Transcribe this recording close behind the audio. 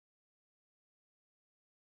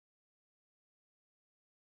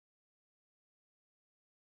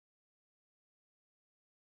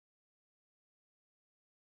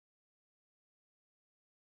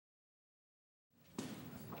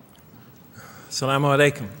Assalamu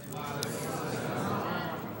alaikum.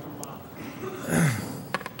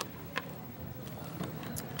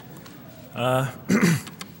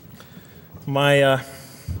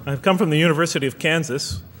 I've come from the University of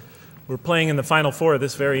Kansas. We're playing in the Final Four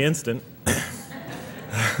this very instant.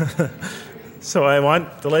 So I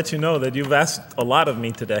want to let you know that you've asked a lot of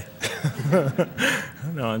me today.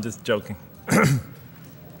 No, I'm just joking.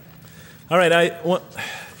 All right,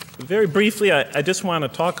 very briefly, I just want to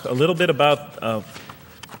talk a little bit about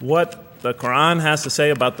what the Quran has to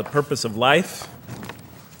say about the purpose of life.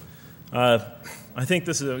 I think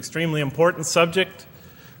this is an extremely important subject,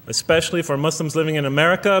 especially for Muslims living in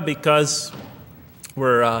America, because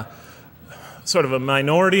we're sort of a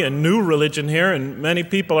minority, a new religion here, and many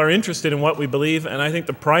people are interested in what we believe. And I think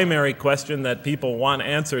the primary question that people want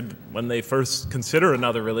answered when they first consider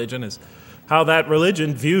another religion is how that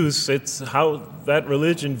religion views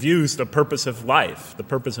the purpose of life, the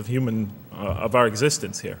purpose of of our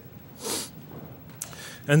existence here.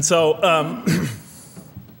 And so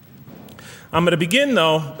I'm going to begin,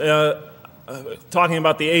 though, talking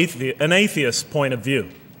about an atheist point of view,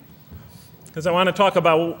 because I want to talk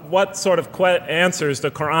about what sort of answers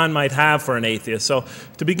the Quran might have for an atheist. So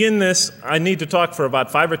to begin this, I need to talk for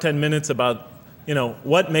about 5 or 10 minutes about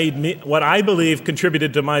what I believe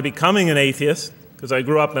contributed to my becoming an atheist, because I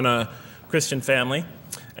grew up in a Christian family.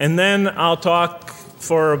 And then I'll talk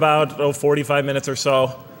for about 45 minutes or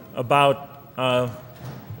so about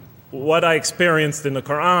what I experienced in the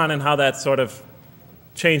Quran and how that sort of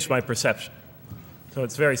changed my perception. So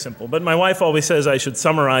it's very simple. But my wife always says I should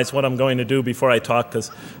summarize what I'm going to do before I talk,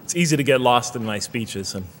 because it's easy to get lost in my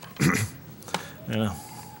speeches. And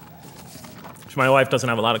my wife doesn't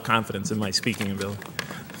have a lot of confidence in my speaking ability.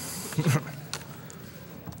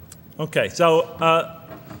 Okay, so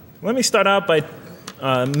let me start out by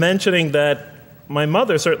mentioning that my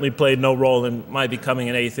mother certainly played no role in my becoming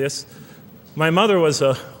an atheist. My mother was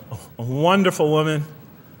a wonderful woman,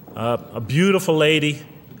 a beautiful lady.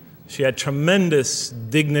 She had tremendous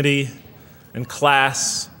dignity and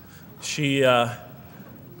class. The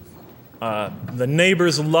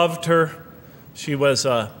neighbors loved her. She was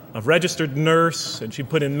a registered nurse, and she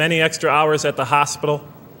put in many extra hours at the hospital.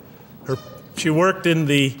 She worked in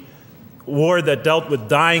the ward that dealt with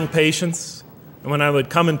dying patients. And when I would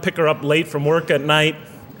come and pick her up late from work at night,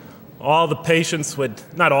 not all the patients,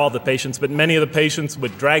 but many of the patients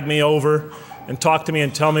would drag me over and talk to me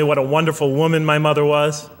and tell me what a wonderful woman my mother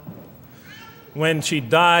was. When she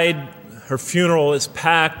died, her funeral was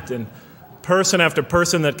packed, and person after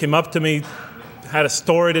person that came up to me had a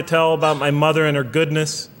story to tell about my mother and her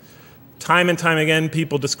goodness. Time and time again,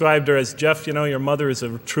 people described her as, "Jeff, your mother is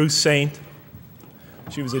a true saint."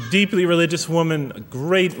 She was a deeply religious woman, a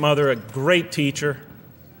great mother, a great teacher,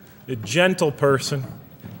 a gentle person.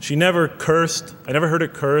 She never cursed. I never heard her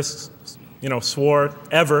curse, swore,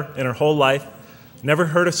 ever in her whole life. Never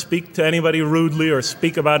heard her speak to anybody rudely or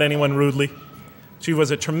speak about anyone rudely. She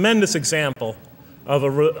was a tremendous example of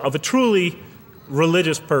a truly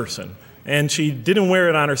religious person, and she didn't wear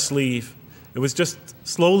it on her sleeve. It was just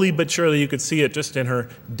slowly but surely you could see it just in her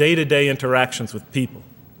day-to-day interactions with people.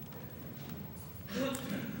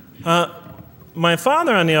 My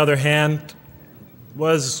father, on the other hand,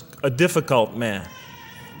 was a difficult man.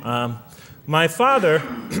 My father,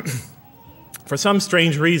 for some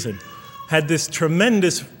strange reason, had this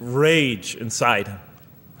tremendous rage inside him.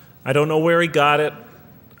 I don't know where he got it.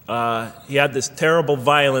 He had this terrible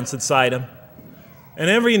violence inside him. And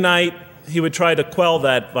every night, he would try to quell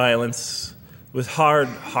that violence with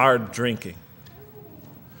hard drinking.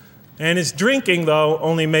 And his drinking, though,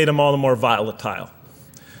 only made him all the more volatile.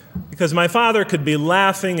 Because my father could be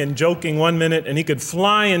laughing and joking one minute, and he could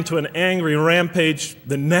fly into an angry rampage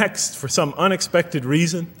the next for some unexpected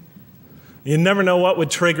reason. You never know what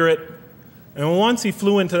would trigger it. And once he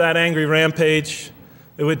flew into that angry rampage,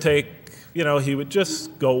 it would take, he would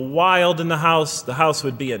just go wild in the house. The house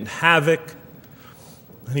would be in havoc.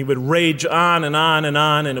 And he would rage on and on and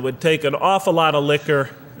on, and it would take an awful lot of liquor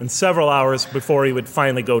and several hours before he would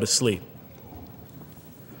finally go to sleep.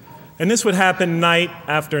 And this would happen night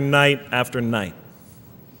after night after night.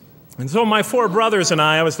 And so my 4 brothers and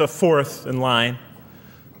I was the 4th in line.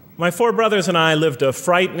 My 4 brothers and I lived a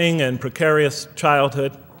frightening and precarious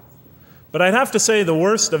childhood. But I'd have to say the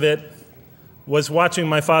worst of it was watching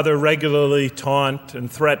my father regularly taunt and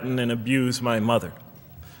threaten and abuse my mother.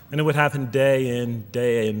 And it would happen day in,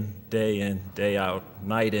 day in, day in, day out,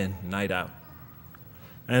 night in, night out.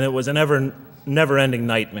 And it was a never-ending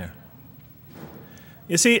nightmare.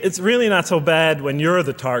 You see, it's really not so bad when you're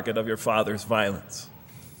the target of your father's violence.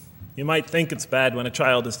 You might think it's bad when a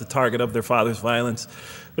child is the target of their father's violence,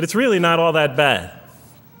 but it's really not all that bad.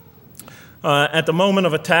 At the moment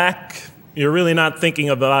of attack, you're really not thinking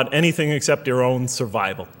about anything except your own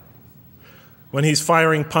survival. When he's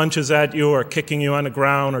firing punches at you or kicking you on the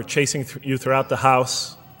ground or chasing you throughout the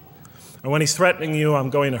house, or when he's threatening you, "I'm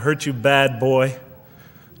going to hurt you, bad boy,"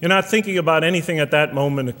 you're not thinking about anything at that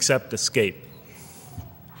moment except escape.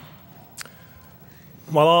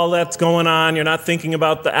 While all that's going on, you're not thinking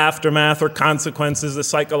about the aftermath or consequences, the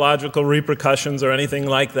psychological repercussions or anything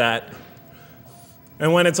like that.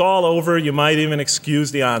 And when it's all over, you might even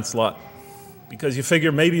excuse the onslaught because you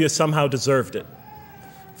figure maybe you somehow deserved it.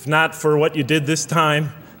 If not for what you did this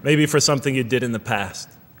time, maybe for something you did in the past.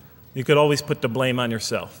 You could always put the blame on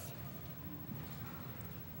yourself.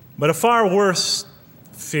 But a far worse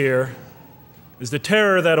fear is the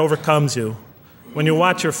terror that overcomes you when you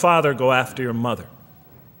watch your father go after your mother.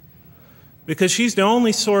 Because she's the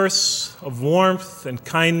only source of warmth and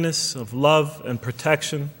kindness, of love and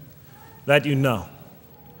protection that you know.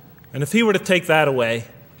 And if he were to take that away,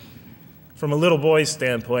 from a little boy's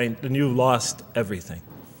standpoint, then you've lost everything.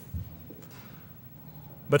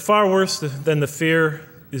 But far worse than the fear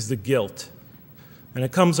is the guilt, and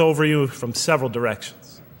it comes over you from several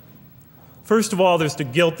directions. First of all, there's the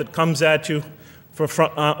guilt that comes at you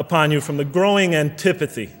upon you from the growing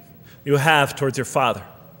antipathy you have towards your father.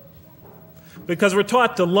 Because we're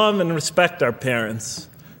taught to love and respect our parents,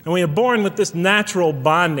 and we are born with this natural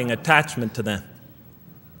bonding attachment to them.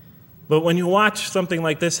 But when you watch something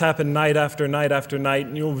like this happen night after night after night,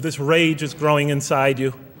 and this rage is growing inside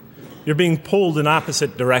you, you're being pulled in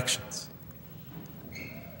opposite directions.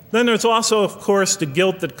 Then there's also, of course, the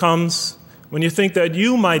guilt that comes when you think that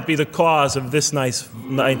you might be the cause of this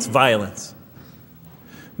night's violence.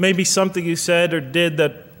 Maybe something you said or did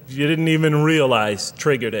that you didn't even realize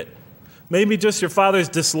triggered it. Maybe just your father's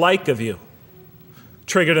dislike of you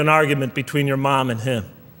triggered an argument between your mom and him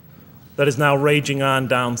that is now raging on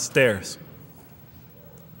downstairs.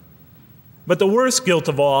 But the worst guilt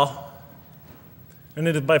of all, and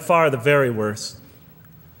it is by far the very worst,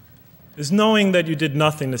 is knowing that you did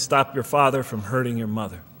nothing to stop your father from hurting your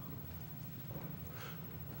mother.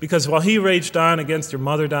 Because while he raged on against your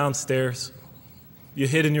mother downstairs, you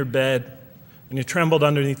hid in your bed and you trembled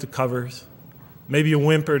underneath the covers. Maybe you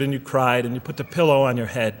whimpered and you cried and you put the pillow on your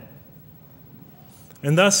head.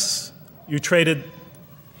 And thus, you traded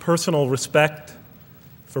personal respect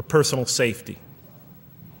for personal safety.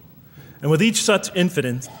 And with each such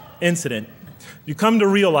incident, you come to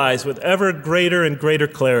realize with ever greater and greater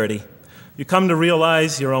clarity, you come to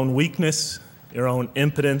realize your own weakness, your own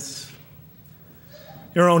impotence,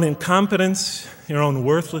 your own incompetence, your own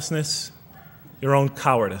worthlessness, your own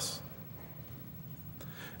cowardice.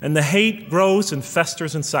 And the hate grows and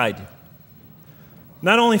festers inside you,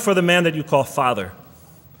 not only for the man that you call father,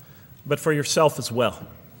 but for yourself as well.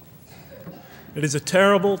 It is a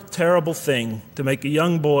terrible, terrible thing to make a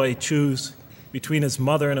young boy choose between his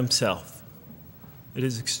mother and himself. It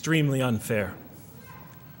is extremely unfair.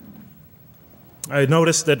 I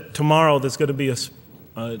noticed that tomorrow there's going to be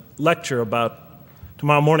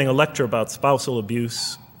tomorrow morning a lecture about spousal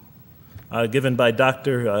abuse given by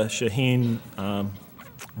Dr. Shaheen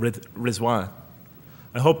Rizwan.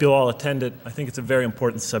 I hope you'll all attend it. I think it's a very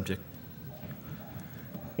important subject.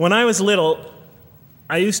 When I was little,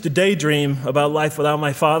 I used to daydream about life without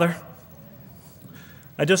my father.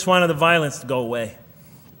 I just wanted the violence to go away.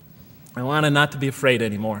 I wanted not to be afraid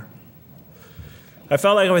anymore. I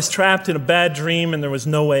felt like I was trapped in a bad dream and there was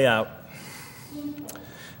no way out.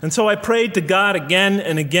 And so I prayed to God again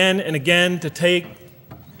and again and again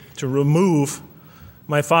to remove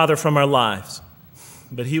my father from our lives.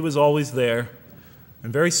 But he was always there,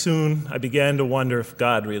 and very soon I began to wonder if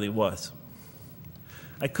God really was.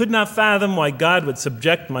 I could not fathom why God would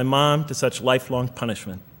subject my mom to such lifelong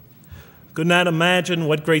punishment. I could not imagine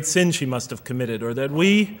what great sin she must have committed, or that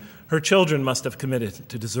we, her children, must have committed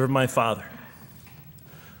to deserve my father.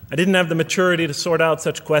 I didn't have the maturity to sort out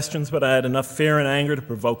such questions, but I had enough fear and anger to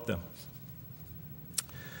provoke them.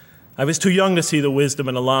 I was too young to see the wisdom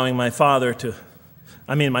in allowing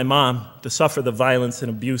my mom to suffer the violence and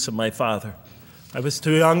abuse of my father. I was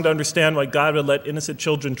too young to understand why God would let innocent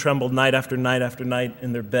children tremble night after night after night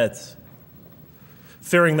in their beds,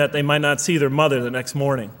 fearing that they might not see their mother the next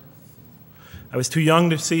morning. I was too young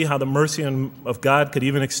to see how the mercy of God could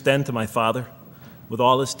even extend to my father with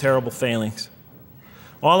all his terrible failings.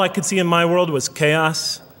 All I could see in my world was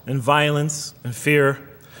chaos and violence and fear,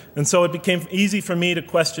 and so it became easy for me to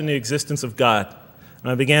question the existence of God,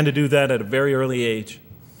 and I began to do that at a very early age.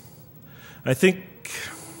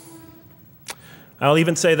 I'll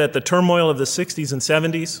even say that the turmoil of the 60s and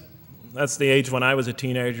 70s that's the age when I was a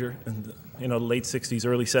teenager, in the late 60s,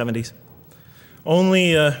 early 70s,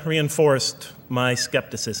 only reinforced my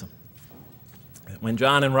skepticism. When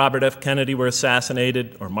John and Robert F. Kennedy were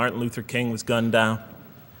assassinated, or Martin Luther King was gunned down,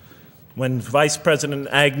 when Vice President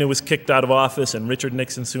Agnew was kicked out of office and Richard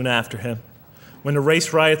Nixon soon after him, when the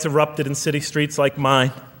race riots erupted in city streets like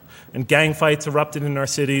mine, and gang fights erupted in our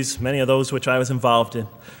cities, many of those which I was involved in,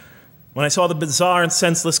 when I saw the bizarre and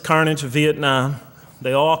senseless carnage of Vietnam,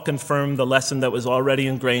 they all confirmed the lesson that was already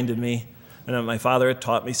ingrained in me and that my father had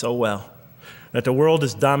taught me so well, that the world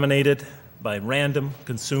is dominated by random,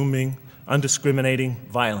 consuming, undiscriminating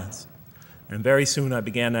violence. And very soon I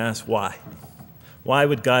began to ask why. Why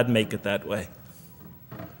would God make it that way?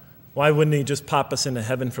 Why wouldn't he just pop us into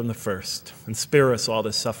heaven from the first and spare us all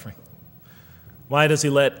this suffering? Why does he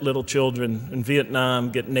let little children in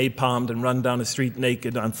Vietnam get napalmed and run down the street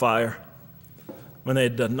naked on fire when they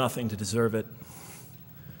had done nothing to deserve it?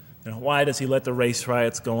 Why does he let the race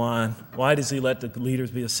riots go on? Why does he let the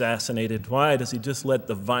leaders be assassinated? Why does he just let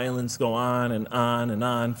the violence go on and on and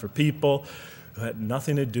on for people who had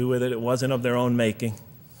nothing to do with it? It wasn't of their own making.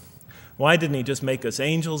 Why didn't he just make us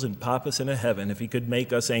angels and pop us into heaven if he could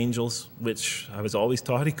make us angels, which I was always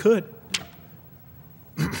taught he could?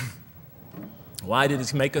 Why did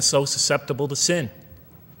he make us so susceptible to sin?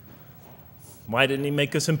 Why didn't he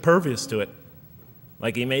make us impervious to it,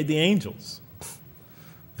 like he made the angels?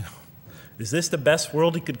 Is this the best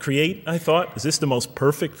world he could create, I thought? Is this the most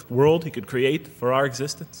perfect world he could create for our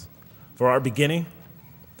existence, for our beginning?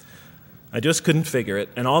 I just couldn't figure it.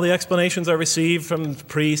 And all the explanations I received from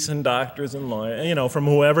priests and doctors and lawyers, from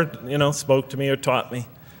whoever, spoke to me or taught me,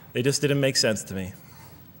 they just didn't make sense to me.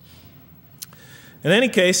 In any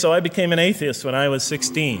case, so I became an atheist when I was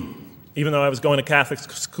 16, even though I was going to Catholic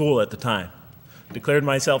school at the time. Declared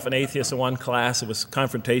myself an atheist in one class. It was a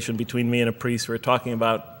confrontation between me and a priest. We were talking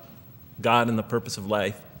about God and the purpose of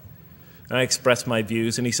life. And I expressed my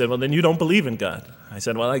views, and he said, well, then you don't believe in God. I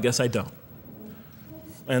said, well, I guess I don't.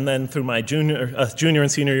 And then through my junior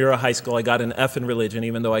and senior year of high school, I got an F in religion,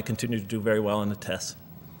 even though I continued to do very well on the tests.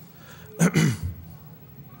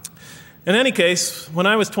 In any case, when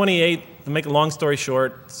I was 28, to make a long story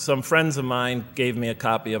short, some friends of mine gave me a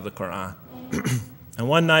copy of the Quran. And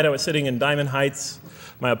one night I was sitting in Diamond Heights,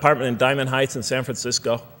 my apartment in Diamond Heights in San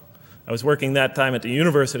Francisco. I was working that time at the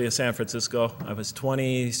University of San Francisco. I was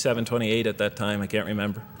 27, 28 at that time, I can't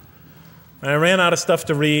remember. And I ran out of stuff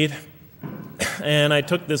to read, and I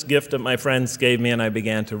took this gift that my friends gave me and I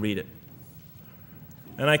began to read it.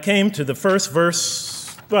 And I came to the first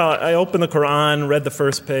verse. Well, I opened the Quran, read the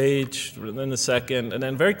first page, then the second, and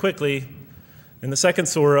then very quickly, in the second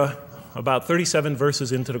surah, about 37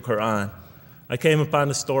 verses into the Quran, I came upon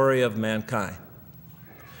the story of mankind.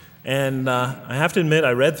 And I have to admit,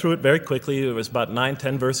 I read through it very quickly. It was about 9,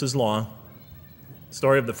 10 verses long,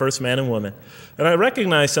 story of the first man and woman. And I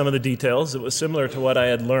recognized some of the details. It was similar to what I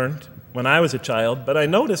had learned when I was a child, but I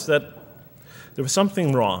noticed that there was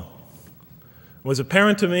something wrong. It was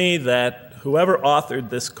apparent to me that whoever authored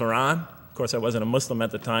this Quran, of course I wasn't a Muslim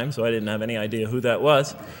at the time, so I didn't have any idea who that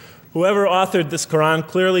was, whoever authored this Quran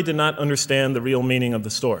clearly did not understand the real meaning of the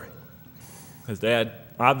story, because they had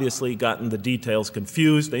obviously gotten the details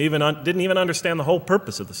confused. They didn't even understand the whole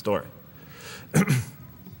purpose of the story.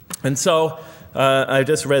 And so I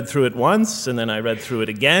just read through it once, and then I read through it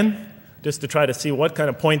again, just to try to see what kind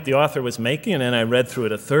of point the author was making, and then I read through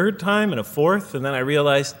it a third time and a fourth, and then I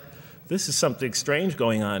realized this is something strange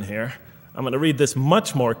going on here. I'm going to read this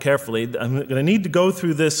much more carefully. I'm going to need to go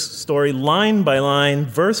through this story line by line,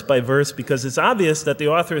 verse by verse, because it's obvious that the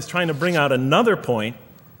author is trying to bring out another point.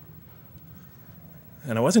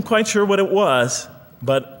 And I wasn't quite sure what it was,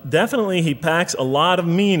 but definitely he packs a lot of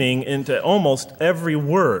meaning into almost every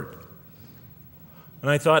word. And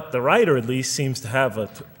I thought the writer at least seems to have a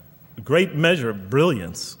great measure of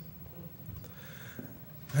brilliance.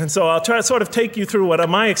 And so I'll try to sort of take you through what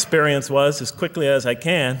my experience was as quickly as I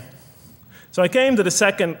can. So I came to the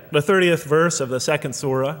 30th verse of the second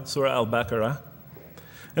surah, Surah Al-Baqarah,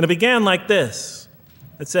 and it began like this.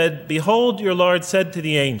 It said, "Behold, your Lord said to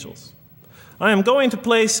the angels, I am going to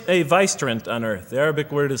place a vicegerent on earth." The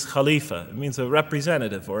Arabic word is khalifa. It means a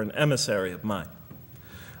representative or an emissary of mine.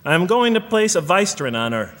 "I am going to place a vicegerent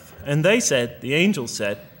on earth." And they said, the angels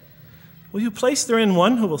said, "Will you place therein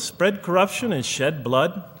one who will spread corruption and shed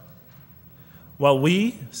blood, while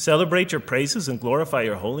we celebrate your praises and glorify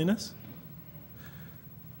your holiness?"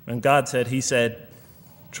 And God said, he said,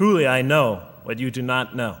 "Truly I know what you do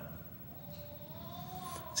not know."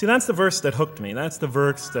 See, that's the verse that hooked me. That's the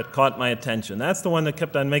verse that caught my attention. That's the one that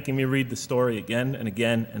kept on making me read the story again and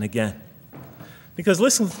again and again. Because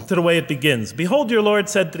listen to the way it begins. Behold, your Lord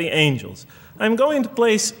said to the angels, I am going to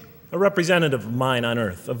place a representative of mine on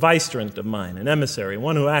earth, a vicegerent of mine, an emissary,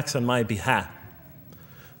 one who acts on my behalf.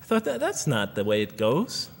 I thought, that's not the way it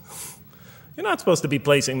goes. You're not supposed to be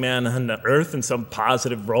placing man on the earth in some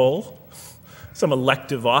positive role, some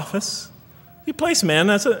elective office. You place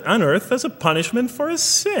man on earth as a punishment for his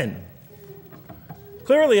sin.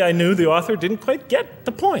 Clearly, I knew the author didn't quite get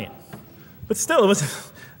the point. But still, it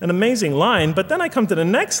was an amazing line. But then I come to the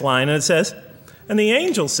next line, and it says, and the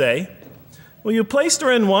angels say, will you place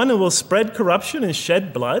her in one who will spread corruption and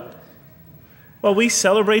shed blood, while we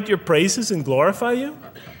celebrate your praises and glorify you?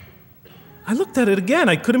 I looked at it again.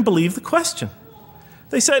 I couldn't believe the question.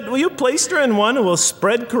 They said, will you place her in one who will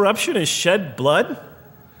spread corruption and shed blood,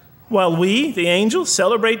 while we, the angels,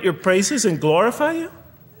 celebrate your praises and glorify you?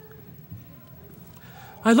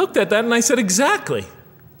 I looked at that and I said, exactly.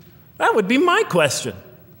 That would be my question.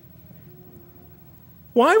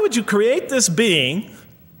 Why would you create this being,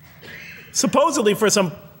 supposedly for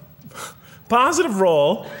some positive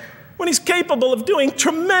role, when he's capable of doing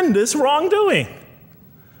tremendous wrongdoing?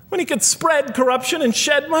 When he could spread corruption and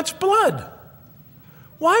shed much blood?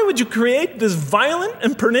 Why would you create this violent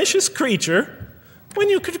and pernicious creature when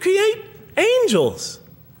you could create angels?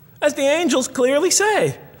 As the angels clearly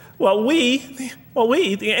say, well, we,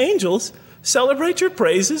 the angels, celebrate your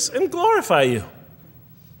praises and glorify you.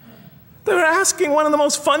 They're asking one of the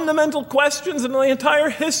most fundamental questions in the entire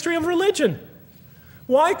history of religion.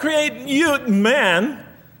 Why create you, man,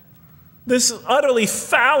 this utterly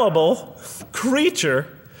fallible creature,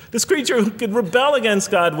 this creature who could rebel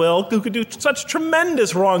against God's will, who could do such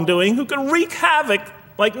tremendous wrongdoing, who could wreak havoc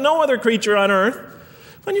like no other creature on earth,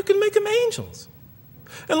 when you can make them angels?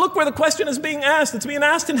 And look where the question is being asked. It's being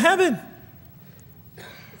asked in heaven.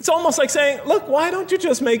 It's almost like saying, look, why don't you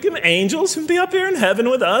just make him angels and be up here in heaven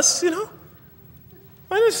with us, you know?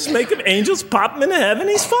 Why don't you just make him angels, pop him into heaven,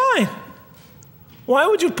 he's fine. Why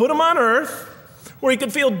would you put him on earth where he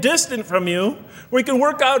could feel distant from you, where he could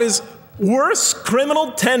work out his worst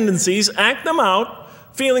criminal tendencies, act them out,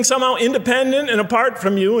 feeling somehow independent and apart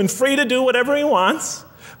from you and free to do whatever he wants,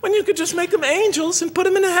 when you could just make them angels and put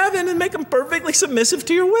them into heaven and make them perfectly submissive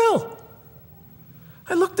to your will?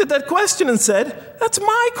 I looked at that question and said, that's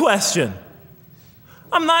my question.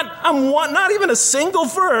 I'm not even a single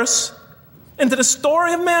verse into the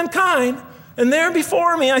story of mankind, and there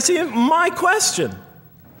before me I see my question.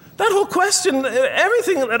 That whole question,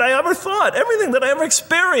 everything that I ever thought, everything that I ever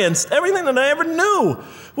experienced, everything that I ever knew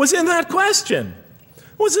was in that question.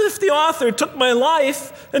 It was as if the author took my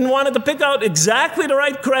life and wanted to pick out exactly the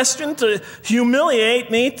right question to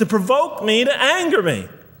humiliate me, to provoke me, to anger me.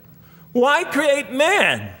 Why create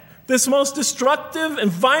man, this most destructive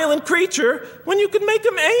and violent creature, when you could make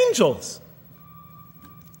them angels?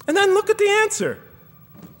 And then look at the answer.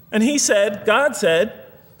 And he said, God said,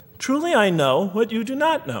 truly I know what you do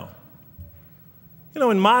not know. You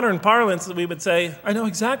know, in modern parlance, we would say, I know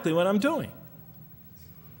exactly what I'm doing.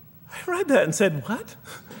 I read that and said, what?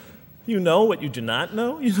 You know what you do not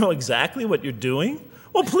know? You know exactly what you're doing?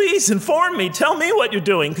 Well, please inform me. Tell me what you're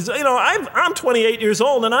doing. Because, you know, I'm 28 years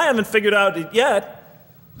old and I haven't figured out it yet.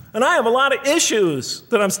 And I have a lot of issues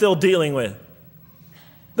that I'm still dealing with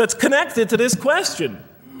that's connected to this question.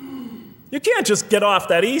 You can't just get off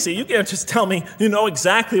that easy. You can't just tell me you know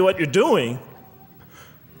exactly what you're doing.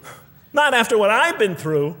 Not after what I've been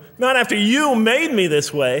through. Not after you made me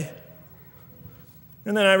this way.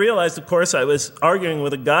 And then I realized, of course, I was arguing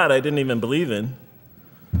with a God I didn't even believe in.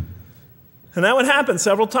 And that would happen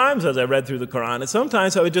several times as I read through the Quran. And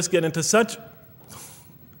sometimes I would just get into so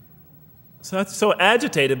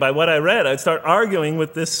agitated by what I read, I'd start arguing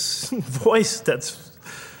with this voice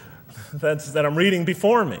that I'm reading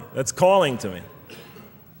before me, that's calling to me.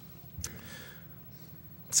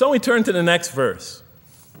 So we turn to the next verse.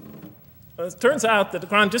 Well, it turns out that the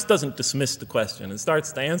Quran just doesn't dismiss the question. It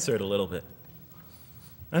starts to answer it a little bit.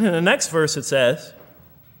 And in the next verse it says,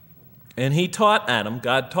 and he taught Adam,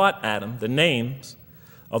 God taught Adam, the names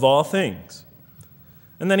of all things.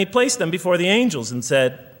 And then he placed them before the angels and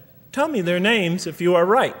said, tell me their names if you are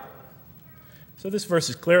right. So this verse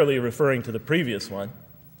is clearly referring to the previous one.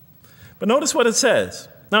 But notice what it says.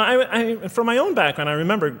 Now, from my own background, I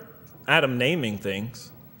remember Adam naming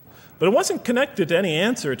things, but it wasn't connected to any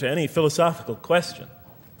answer to any philosophical question.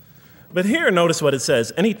 But here, notice what it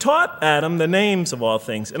says. And he taught Adam the names of all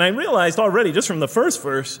things. And I realized already, just from the first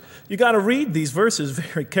verse, you got to read these verses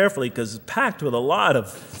very carefully because it's packed with a lot of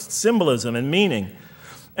symbolism and meaning.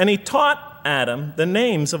 And he taught Adam the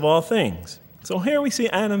names of all things. So here we see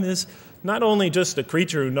Adam is not only just a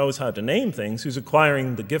creature who knows how to name things, who's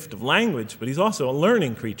acquiring the gift of language, but he's also a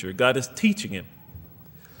learning creature. God is teaching him.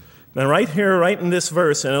 And right here, right in this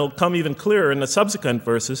verse, and it'll come even clearer in the subsequent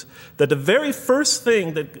verses, that the very first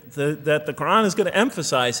thing that the Quran is going to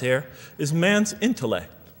emphasize here is man's intellect.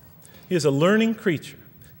 He is a learning creature.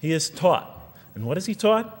 He is taught. And what is he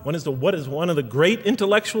taught? What is one of the great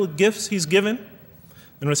intellectual gifts he's given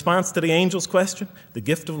in response to the angel's question? The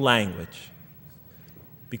gift of language.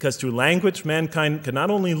 Because through language, mankind could not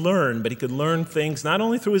only learn, but he could learn things not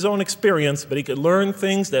only through his own experience, but he could learn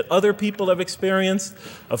things that other people have experienced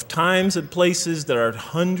of times and places that are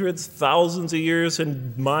hundreds, thousands of years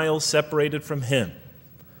and miles separated from him.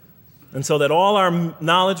 And so that all our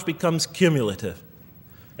knowledge becomes cumulative.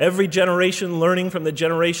 Every generation learning from the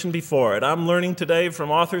generation before it. I'm learning today from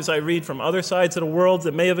authors I read from other sides of the world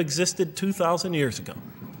that may have existed 2,000 years ago.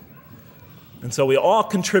 And so we all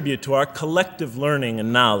contribute to our collective learning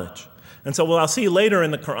and knowledge. And so I'll see later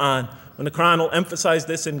in the Quran, when the Quran will emphasize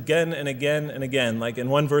this again and again and again. Like in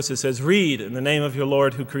one verse it says, read in the name of your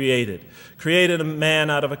Lord who created. Created a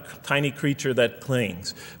man out of a tiny creature that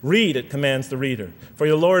clings. Read, it commands the reader. For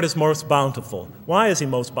your Lord is most bountiful. Why is he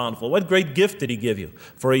most bountiful? What great gift did he give you?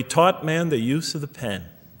 For he taught man the use of the pen.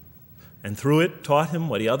 And through it taught him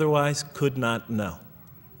what he otherwise could not know.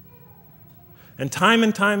 And time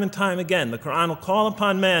again, the Quran will call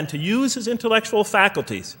upon man to use his intellectual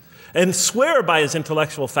faculties and swear by his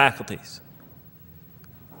intellectual faculties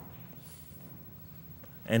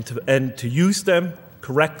and to use them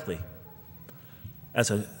correctly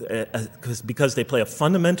because they play a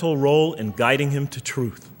fundamental role in guiding him to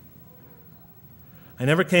truth. I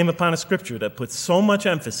never came upon a scripture that puts so much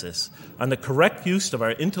emphasis on the correct use of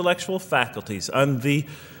our intellectual faculties, on the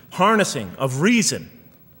harnessing of reason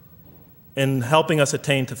in helping us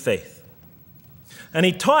attain to faith. And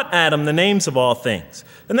he taught Adam the names of all things.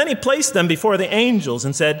 And then he placed them before the angels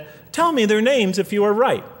and said, tell me their names if you are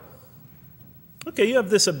right. Okay, you have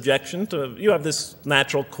this objection, you have this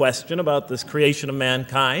natural question about this creation of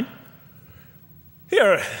mankind.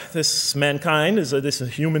 Here, this mankind is this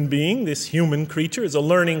human being, this human creature is a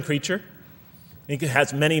learning creature. He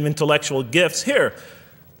has many intellectual gifts. Here,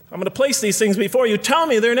 I'm going to place these things before you. Tell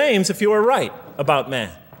me their names if you are right about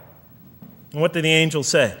man. And what did the angels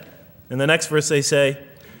say? In the next verse they say,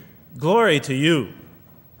 glory to you.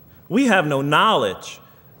 We have no knowledge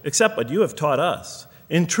except what you have taught us.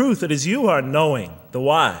 In truth, it is you who are knowing, the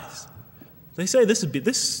wise. They say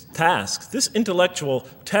this task, this intellectual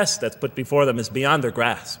test that's put before them is beyond their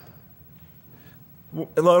grasp.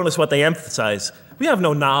 Notice what they emphasize. We have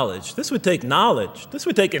no knowledge. This would take knowledge. This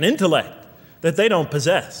would take an intellect that they don't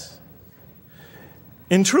possess.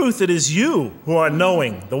 In truth, it is you who are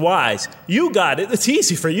knowing, the wise. You got it. It's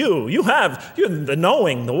easy for you. You're the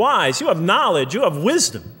knowing, the wise. You have knowledge. You have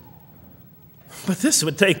wisdom. But this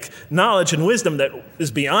would take knowledge and wisdom that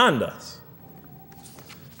is beyond us.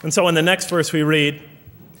 And so in the next verse we read,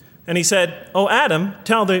 and he said, "O Adam,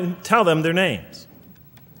 tell them their names."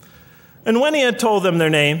 And when he had told them their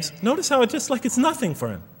names, notice how it's just like it's nothing for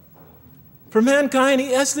him. For mankind,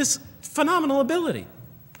 he has this phenomenal ability.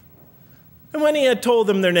 And when he had told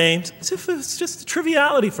them their names, as if it's just a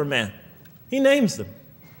triviality for man, he names them.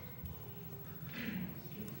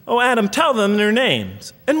 "O Adam, tell them their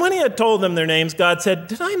names." And when he had told them their names, God said,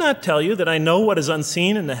 "Did I not tell you that I know what is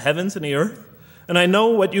unseen in the heavens and the earth? And I know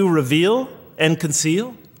what you reveal and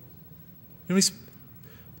conceal?" And he's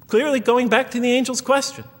clearly going back to the angel's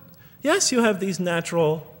question. Yes, you have these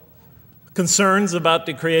natural concerns about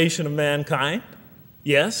the creation of mankind.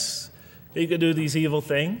 Yes, he could do these evil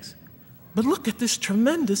things. But look at this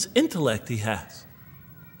tremendous intellect he has.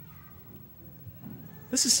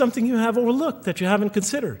 This is something you have overlooked that you haven't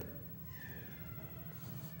considered.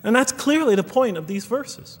 And that's clearly the point of these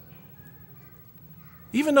verses.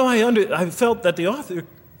 Even though I felt that the author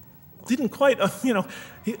didn't quite,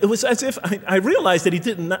 it was as if I realized that he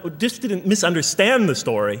didn't misunderstand the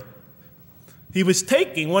story. He was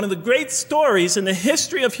taking one of the great stories in the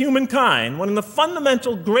history of humankind, one of the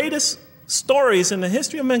fundamental greatest stories in the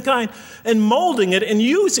history of mankind, and molding it and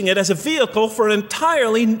using it as a vehicle for an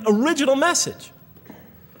entirely original message.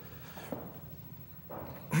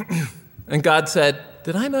 And God said,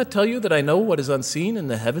 "Did I not tell you that I know what is unseen in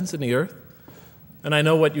the heavens and the earth? And I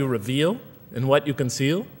know what you reveal and what you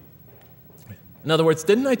conceal?" In other words,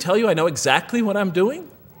 didn't I tell you I know exactly what I'm doing?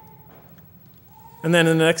 And then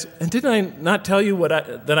in the next, and didn't I not tell you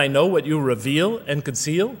that I know what you reveal and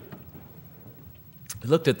conceal? I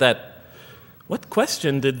looked at that. What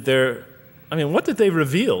did they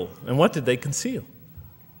reveal and what did they conceal?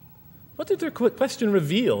 What did their question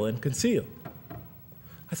reveal and conceal?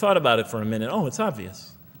 I thought about it for a minute. Oh, it's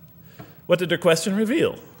obvious. What did their question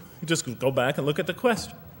reveal? You just go back and look at the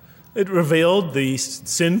question. It revealed the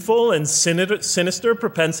sinful and sinister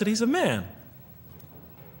propensities of man.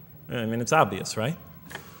 I mean, it's obvious, right?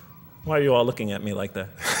 Why are you all looking at me like that?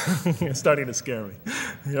 You're starting to scare me.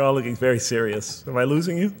 You're all looking very serious. Am I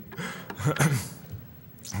losing you?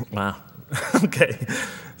 Wow. Okay.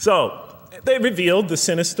 So, they revealed the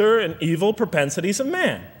sinister and evil propensities of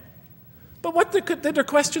man. But what did their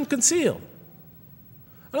question conceal?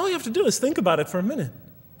 And all you have to do is think about it for a minute.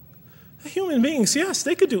 Human beings, yes,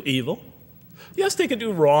 they could do evil. Yes, they could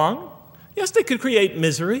do wrong. Yes, they could create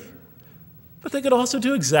misery. But they could also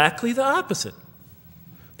do exactly the opposite.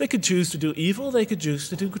 They could choose to do evil. They could choose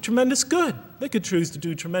to do tremendous good. They could choose to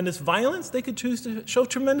do tremendous violence. They could choose to show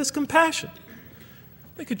tremendous compassion.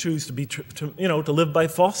 They could choose to be, to live by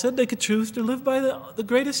falsehood. They could choose to live by the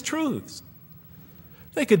greatest truths.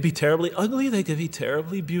 They could be terribly ugly. They could be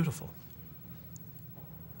terribly beautiful.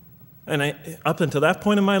 And up until that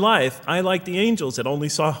point in my life, I, like the angels, that only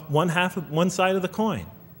saw one side of the coin.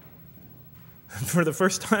 For the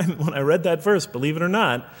first time when I read that verse, believe it or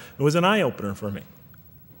not, it was an eye-opener for me.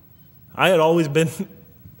 I had always been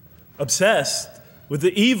obsessed with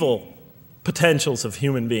the evil potentials of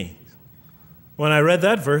human beings. When I read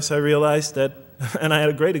that verse, I realized that, and I had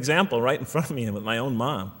a great example right in front of me with my own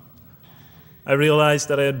mom, I realized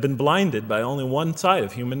that I had been blinded by only one side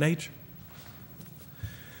of human nature.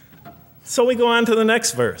 So we go on to the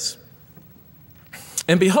next verse.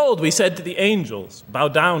 And behold, we said to the angels, bow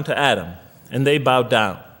down to Adam, and they bowed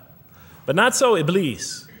down. But not so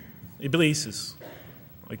Iblis. Iblis is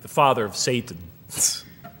like the father of Satan.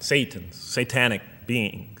 Satans, satanic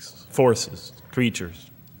beings, forces, creatures,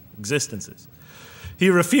 existences. He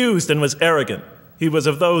refused and was arrogant. He was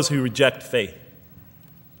of those who reject faith.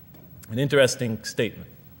 An interesting statement.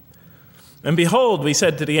 And behold, we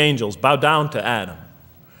said to the angels, bow down to Adam.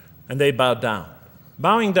 And they bowed down.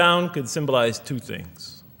 Bowing down could symbolize two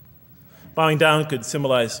things. Bowing down could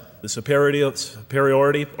symbolize the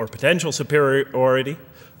superiority or potential superiority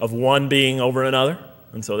of one being over another,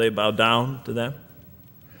 and so they bowed down to them.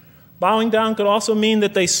 Bowing down could also mean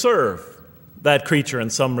that they serve that creature in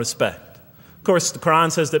some respect. Of course, the Quran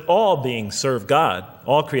says that all beings serve God,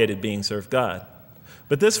 all created beings serve God.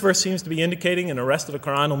 But this verse seems to be indicating, and the rest of the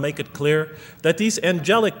Quran will make it clear, that these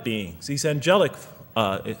angelic beings, these angelic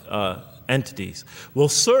entities, will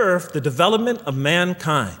serve the development of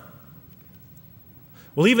mankind.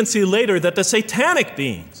 We'll even see later that the satanic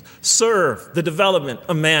beings serve the development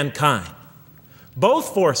of mankind.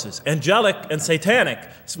 Both forces, angelic and satanic,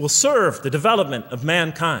 will serve the development of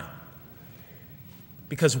mankind.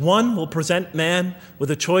 Because one will present man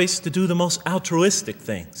with a choice to do the most altruistic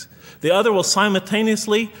things. The other will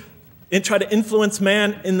simultaneously try to influence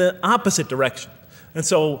man in the opposite direction. And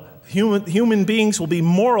so human beings will be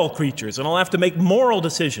moral creatures, and will have to make moral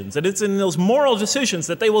decisions. And it's in those moral decisions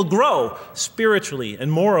that they will grow spiritually and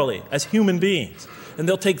morally as human beings. And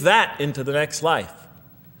they'll take that into the next life.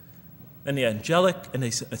 And the angelic and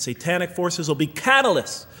the satanic forces will be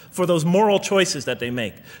catalysts for those moral choices that they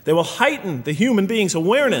make. They will heighten the human being's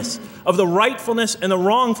awareness of the rightfulness and the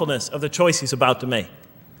wrongfulness of the choice he's about to make.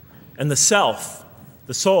 And the self,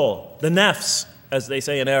 the soul, the nafs, as they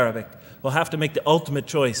say in Arabic, will have to make the ultimate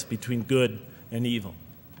choice between good and evil.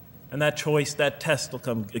 And that choice, that test will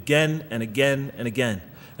come again and again and again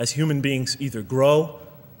as human beings either grow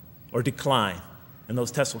or decline. And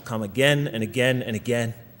those tests will come again and again and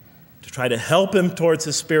again to try to help him towards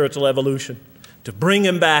his spiritual evolution, to bring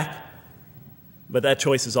him back. But that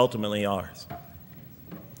choice is ultimately ours.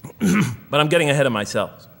 But I'm getting ahead of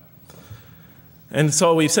myself. And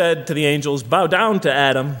so we said to the angels, bow down to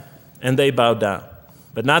Adam, and they bowed down.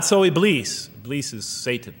 But not so Iblis. Iblis is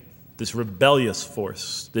Satan, this rebellious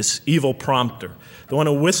force, this evil prompter, the one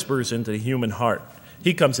who whispers into the human heart.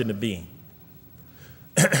 He comes into being.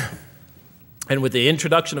 And with the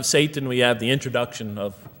introduction of Satan, we have the introduction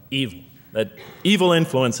of evil, that evil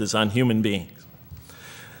influences on human beings.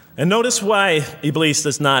 And notice why Iblis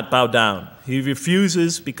does not bow down. He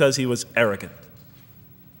refuses because he was arrogant.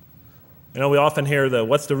 You know, we often hear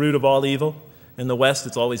what's the root of all evil? In the West,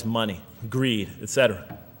 it's always money, greed,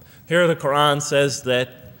 etc. Here the Quran says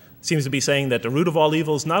seems to be saying that the root of all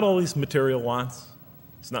evil is not always material wants.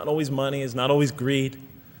 It's not always money, it's not always greed.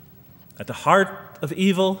 At the heart of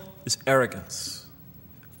evil is arrogance,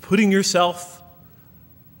 putting yourself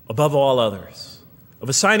above all others, of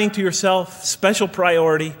assigning to yourself special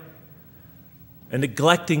priority and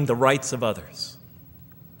neglecting the rights of others,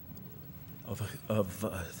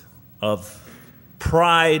 of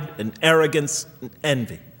pride and arrogance and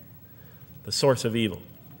envy, the source of evil.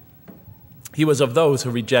 He was of those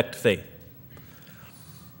who reject faith.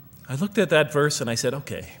 I looked at that verse and I said,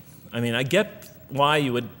 okay, I mean, I get why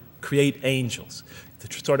you would create angels,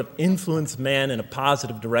 to sort of influence man in a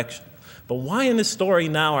positive direction. But why in this story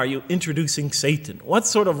now are you introducing Satan? What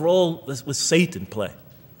sort of role was Satan play?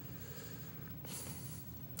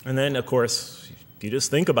 And then, of course, you just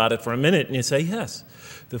think about it for a minute and you say, yes.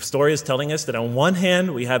 The story is telling us that on one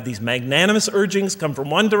hand, we have these magnanimous urgings come from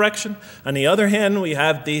one direction. On the other hand, we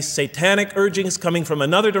have these satanic urgings coming from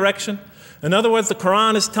another direction. In other words, the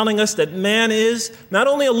Quran is telling us that man is not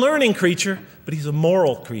only a learning creature, but he's a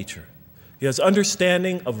moral creature. He has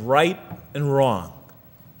understanding of right and wrong.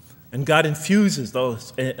 And God infuses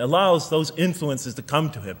those, allows those influences to come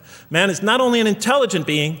to him. Man is not only an intelligent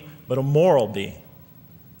being, but a moral being.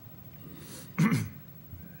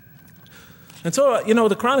 And so,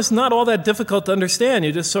 the Quran is not all that difficult to understand.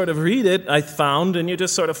 You just sort of read it, I found, and you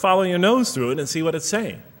just sort of follow your nose through it and see what it's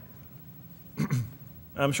saying.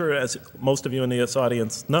 I'm sure, as most of you in this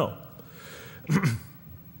audience know.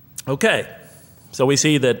 Okay, so we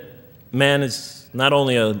see that man is not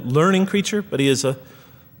only a learning creature, but he is a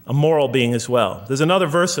moral being as well. There's another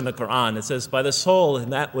verse in the Quran that says, by the soul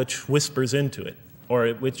and that which whispers into it, or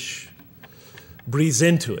which breathes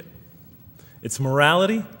into it. It's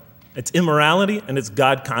morality, it's immorality, and it's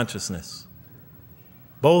God consciousness.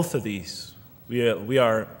 Both of these we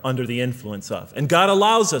are under the influence of. And God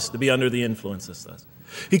allows us to be under the influences of.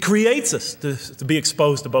 He creates us to be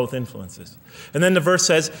exposed to both influences. And then the verse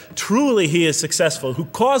says, truly he is successful, who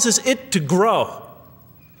causes it to grow.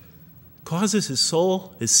 Causes his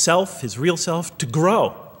soul, his self, his real self to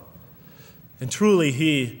grow. And truly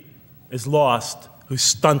he is lost, who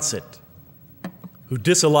stunts it, who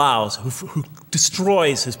disallows, who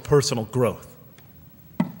destroys his personal growth.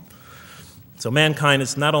 So mankind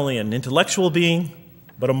is not only an intellectual being,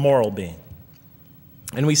 but a moral being.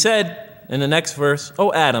 And we said in the next verse,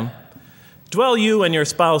 O Adam, dwell you and your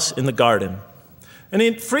spouse in the garden, and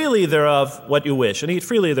eat freely thereof what you wish, and eat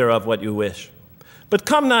freely thereof what you wish. But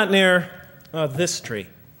come not near this tree,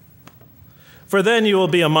 for then you will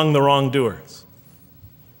be among the wrongdoers.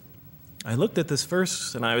 I looked at this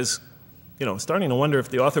verse, and I was starting to wonder if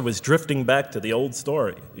the author was drifting back to the old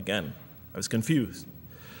story again. I was confused.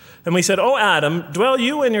 And we said, O Adam, dwell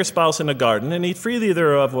you and your spouse in the garden, and eat freely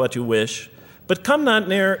thereof what you wish, but come not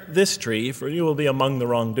near this tree, for you will be among the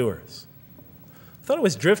wrongdoers. I thought it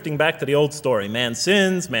was drifting back to the old story. Man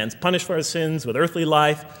sins, man's punished for his sins with earthly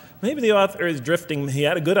life. Maybe the author is drifting, he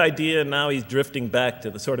had a good idea, and now he's drifting back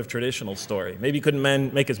to the sort of traditional story. Maybe he couldn't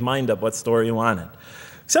make his mind up what story he wanted.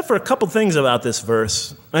 Except for a couple things about this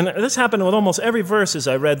verse, and this happened with almost every verse as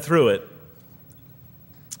I read through it,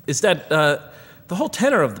 is that the whole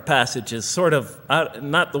tenor of the passage is sort of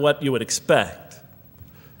not what you would expect.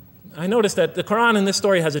 I noticed that the Quran in this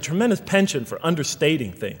story has a tremendous penchant for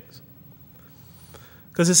understating things.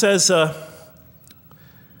 Because it says,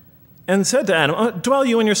 and said to Adam, dwell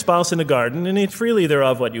you and your spouse in the garden, and eat freely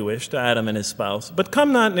thereof what you wish, to Adam and his spouse. But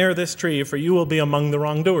come not near this tree, for you will be among the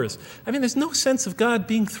wrongdoers. I mean, there's no sense of God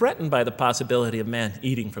being threatened by the possibility of man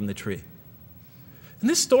eating from the tree. In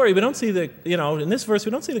this story, we don't see in this verse,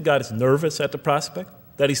 we don't see that God is nervous at the prospect,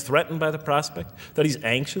 that he's threatened by the prospect, that he's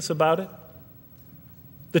anxious about it.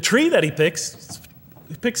 The tree that he picks,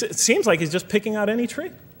 it seems like he's just picking out any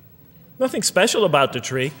tree. Nothing special about the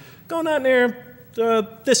tree. Go not near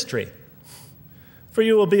this tree, for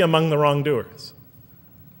you will be among the wrongdoers.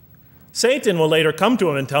 Satan will later come to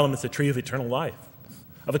him and tell him it's a tree of eternal life,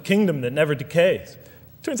 of a kingdom that never decays.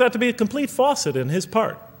 Turns out to be a complete falsehood in his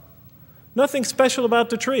part. Nothing special about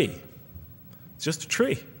the tree. It's just a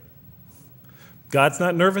tree. God's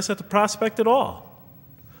not nervous at the prospect at all.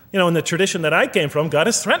 In the tradition that I came from, God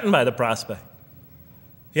is threatened by the prospect.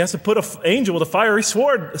 He has to put an angel with a fiery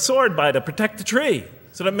sword by to protect the tree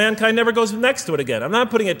so that mankind never goes next to it again. I'm not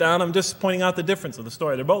putting it down. I'm just pointing out the difference of the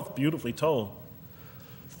story. They're both beautifully told.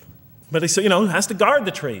 But he has to guard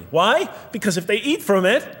the tree. Why? Because if they eat from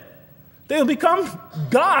it, they'll become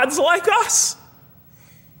gods like us.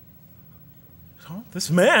 This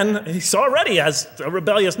man, he already has a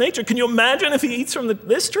rebellious nature. Can you imagine if he eats from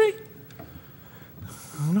this tree?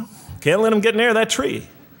 No, can't let him get near that tree.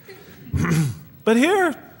 But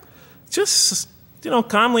here, just,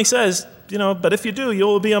 calmly says, but if you do, you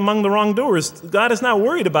will be among the wrongdoers. God is not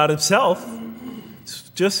worried about himself. It's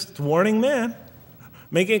just warning man,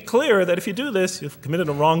 making it clear that if you do this, you've committed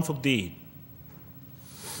a wrongful deed.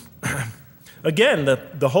 Again,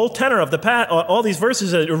 the whole tenor of all these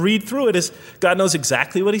verses that you read through it is God knows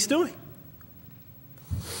exactly what he's doing.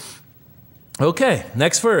 Okay,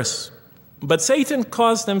 next verse. But Satan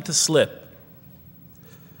caused them to slip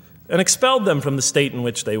and expelled them from the state in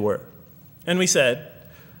which they were. And we said,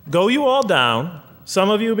 go you all down, some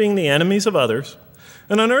of you being the enemies of others,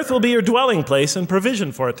 and on earth will be your dwelling place and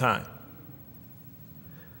provision for a time.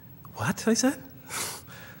 What? I said.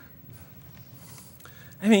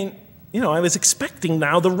 I mean, I was expecting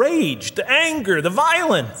now the rage, the anger, the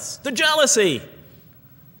violence, the jealousy.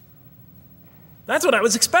 That's what I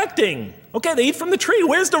was expecting. Okay, they eat from the tree.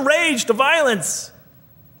 Where's the rage, the violence?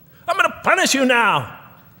 I'm going to punish you now.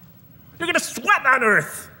 You're going to sweat on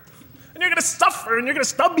earth. And you're going to suffer, and you're going to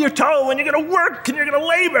stub your toe, and you're going to work, and you're going to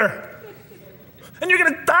labor. And you're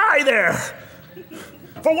going to die there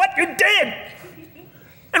for what you did.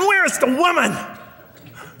 And where's the woman?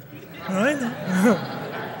 All right?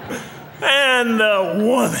 And the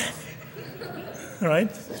woman. All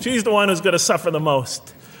right? She's the one who's going to suffer the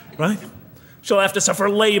most. Right? She'll have to suffer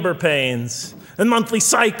labor pains and monthly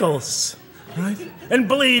cycles. Right? And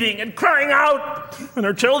bleeding and crying out when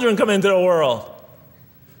her children come into the world.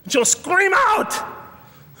 And she'll scream out.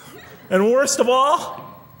 And worst of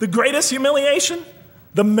all, the greatest humiliation,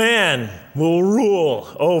 the man will rule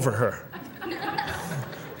over her.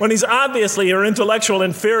 When he's obviously her intellectual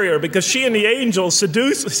inferior because she and the angels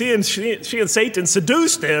she and Satan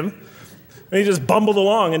seduced him, and he just bumbled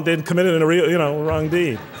along and committed a real, wrong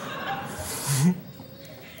deed.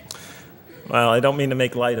 Well, I don't mean to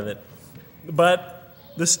make light of it. But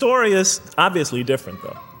the story is obviously different,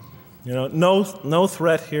 though. No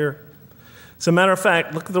threat here. As a matter of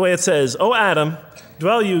fact, look at the way it says, "O Adam,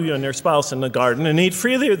 dwell you and your spouse in the garden, and eat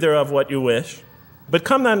freely thereof what you wish. But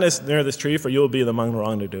come not near this tree, for you will be among the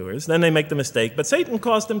wrongdoers." Then they make the mistake. But Satan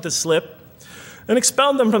caused them to slip and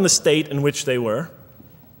expelled them from the state in which they were.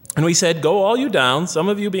 And we said, "Go all you down, some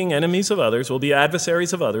of you being enemies of others, will be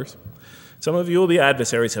adversaries of others. Some of you will be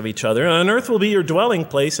adversaries of each other, and on earth will be your dwelling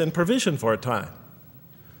place and provision for a time."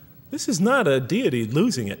 This is not a deity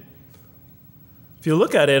losing it. If you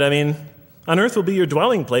look at it, on earth will be your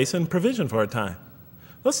dwelling place and provision for a time.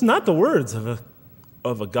 That's not the words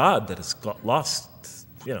of a God that has got lost,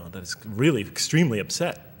 that is really extremely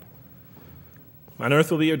upset. On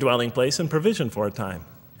earth will be your dwelling place and provision for a time.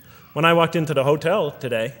 When I walked into the hotel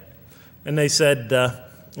today, and they said,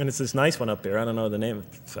 and it's this nice one up here, I don't know the name,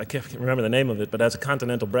 I can't remember the name of it, but it has a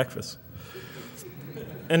continental breakfast.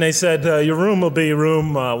 And they said, your room will be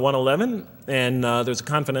room 111, and there's a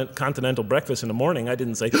continental breakfast in the morning. I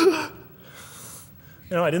didn't say,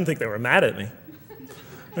 I didn't think they were mad at me.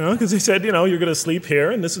 Because they said, you're going to sleep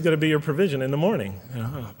here, and this is going to be your provision in the morning.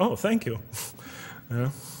 Oh, thank you.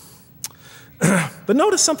 But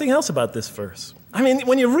notice something else about this verse.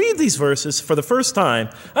 When you read these verses for the first time,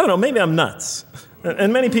 I don't know, maybe I'm nuts,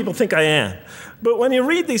 and many people think I am. But when you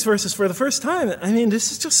read these verses for the first time,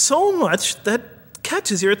 this is just so much that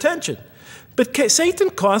catches your attention. But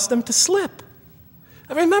Satan caused them to slip.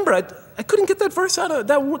 I remember, I couldn't get that verse out of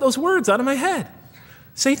those words out of my head.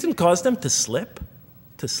 Satan caused them to slip.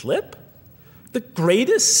 To slip? The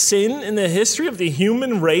greatest sin in the history of the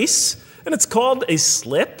human race, and it's called a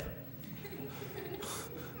slip?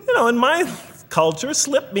 In my culture,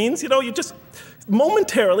 slip means, you just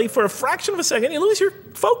momentarily, for a fraction of a second, you lose your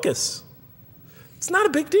focus. It's not a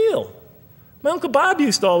big deal. My Uncle Bob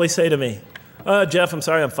used to always say to me, "Jeff, I'm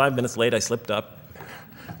sorry I'm 5 minutes late, I slipped up."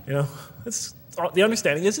 The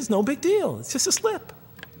understanding is it's no big deal. It's just a slip.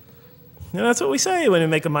 That's what we say when we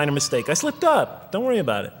make a minor mistake. I slipped up. Don't worry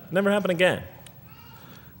about it. Never happen again.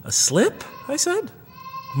 A slip, I said?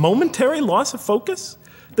 Momentary loss of focus?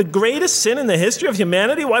 The greatest sin in the history of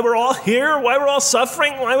humanity? Why we're all here? Why we're all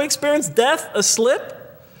suffering? Why we experience death? A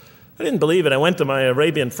slip? I didn't believe it. I went to my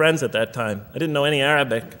Arabian friends at that time. I didn't know any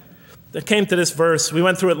Arabic. They came to this verse. We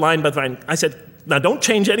went through it line by line. I said, now don't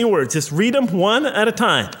change any words. Just read them one at a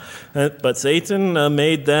time. But Satan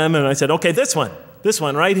made them, and I said, okay, this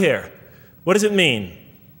one right here. What does it mean?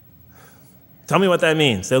 Tell me what that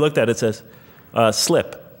means. They looked at it. It says,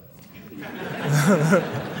 slip.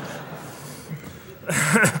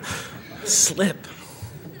 Slip.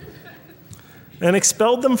 And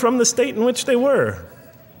expelled them from the state in which they were.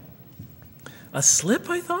 A slip,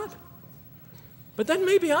 I thought? But then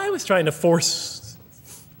maybe I was trying to force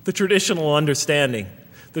the traditional understanding,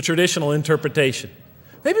 the traditional interpretation.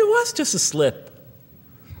 Maybe it was just a slip.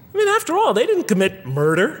 After all, they didn't commit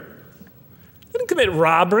murder. They didn't commit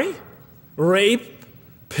robbery, rape,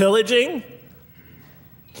 pillaging,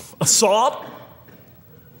 assault.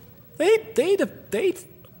 They ate a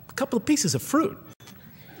couple of pieces of fruit.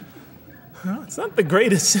 It's not the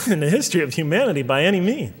greatest sin in the history of humanity by any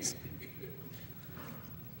means.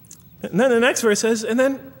 And then the next verse says, and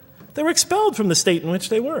then they were expelled from the state in which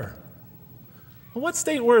they were. Well, what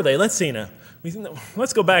state were they? Let's see now.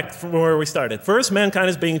 Let's go back from where we started. First, mankind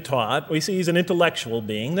is being taught. We see he's an intellectual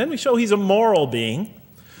being. Then we show he's a moral being.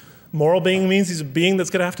 Moral being means he's a being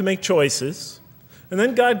that's going to have to make choices. And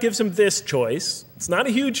then God gives him this choice. It's not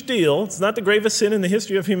a huge deal. It's not the gravest sin in the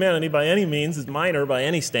history of humanity by any means. It's minor by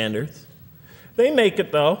any standards. They make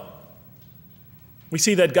it, though. We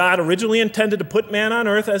see that God originally intended to put man on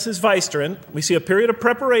earth as his vicegerent. We see a period of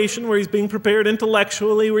preparation where he's being prepared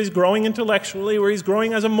intellectually, where he's growing intellectually, where he's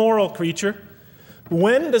growing as a moral creature.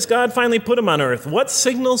 When does God finally put him on earth? What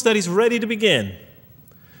signals that he's ready to begin?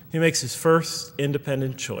 He makes his first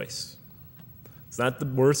independent choice. It's not the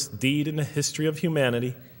worst deed in the history of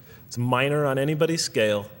humanity. It's minor on anybody's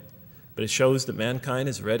scale, but it shows that mankind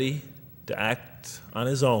is ready to act on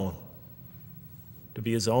his own, to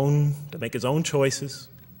be his own, to make his own choices,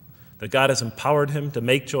 that God has empowered him to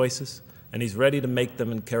make choices, and he's ready to make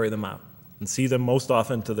them and carry them out and see them most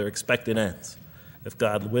often to their expected ends, if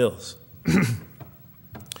God wills.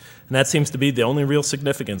 And that seems to be the only real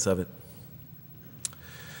significance of it.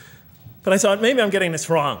 But I thought, maybe I'm getting this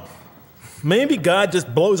wrong. Maybe God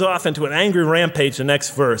just blows off into an angry rampage the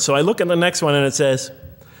next verse. So I look at the next one and it says,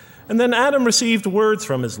 and then Adam received words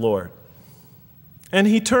from his Lord. And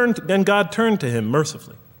God turned to him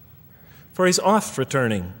mercifully, for he's oft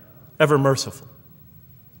returning, ever merciful.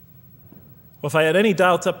 Well, if I had any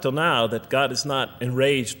doubts up till now that God is not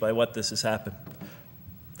enraged by what this has happened,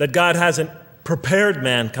 that God hasn't prepared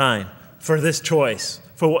mankind for this choice,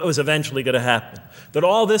 for what was eventually going to happen, that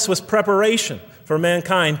all this was preparation for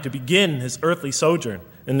mankind to begin his earthly sojourn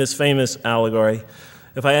in this famous allegory.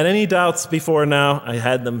 If I had any doubts before now, I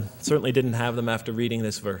had them, certainly didn't have them after reading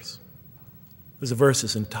this verse. This verse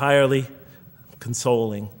is entirely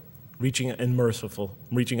consoling, reaching and merciful,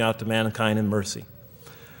 reaching out to mankind in mercy.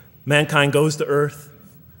 Mankind goes to earth.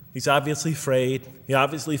 He's obviously afraid. He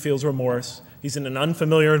obviously feels remorse. He's in an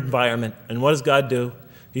unfamiliar environment. And what does God do?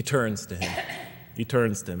 He turns to him. He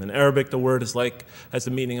turns to him. In Arabic, the word has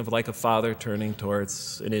the meaning of like a father turning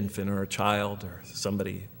towards an infant or a child or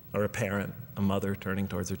somebody, or a parent, a mother turning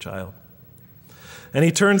towards her child. And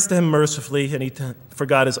he turns to him mercifully, and for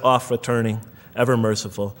God is oft returning, ever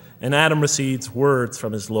merciful. And Adam receives words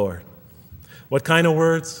from his Lord. What kind of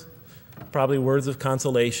words? Probably words of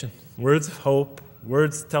consolation, words of hope,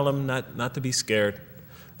 words tell him not to be scared.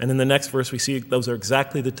 And in the next verse, we see those are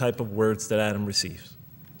exactly the type of words that Adam receives.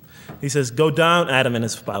 He says, go down, Adam and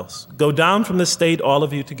his spouse. Go down from the state, all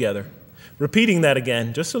of you together. Repeating that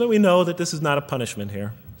again, just so that we know that this is not a punishment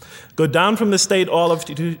here. Go down from the state, all of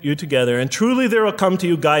you together, and truly there will come to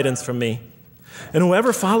you guidance from me. And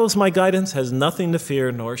whoever follows my guidance has nothing to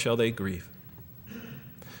fear, nor shall they grieve.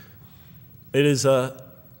 It is an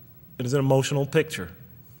emotional picture.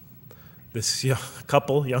 This young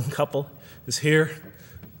couple is here,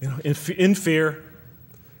 in fear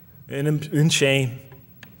and in shame,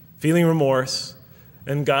 feeling remorse,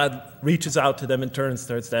 and God reaches out to them and turns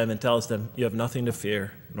towards them and tells them, you have nothing to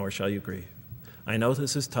fear, nor shall you grieve. I know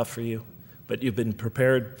this is tough for you, but you've been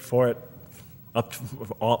prepared for it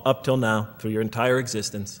up till now, through your entire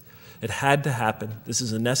existence. It had to happen. This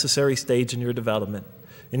is a necessary stage in your development,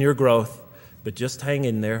 in your growth, but just hang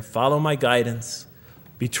in there, follow my guidance,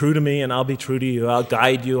 be true to me and I'll be true to you, I'll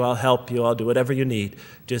guide you, I'll help you, I'll do whatever you need.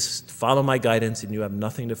 Just follow my guidance and you have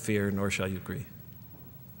nothing to fear, nor shall you grieve.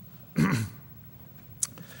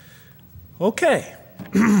 Okay.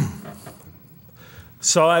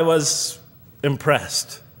 So I was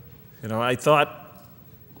impressed. I thought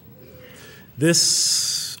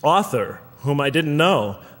this author, whom I didn't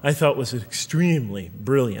know, I thought was extremely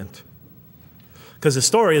brilliant. Because the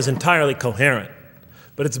story is entirely coherent,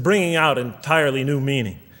 but it's bringing out entirely new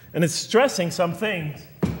meaning. And it's stressing some things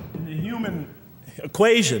in the human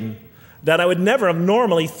equation that I would never have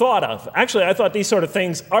normally thought of. Actually, I thought these sort of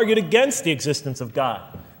things argued against the existence of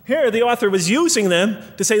God. Here, the author was using them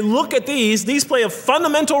to say, look at these. These play a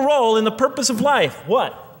fundamental role in the purpose of life.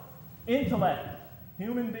 What? Intellect.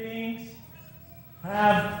 Human beings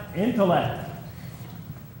have intellect.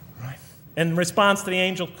 Right. In response to the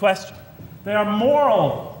angel's question, they are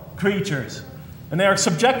moral creatures, and they are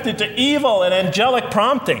subjected to evil and angelic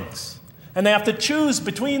promptings. And they have to choose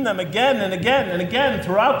between them again and again and again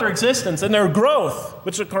throughout their existence. And their growth,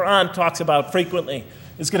 which the Quran talks about frequently,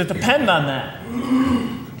 is going to depend on that.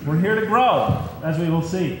 We're here to grow, as we will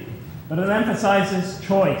see. But it emphasizes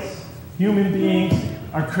choice. Human beings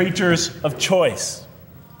are creatures of choice.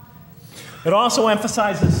 It also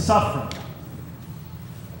emphasizes suffering.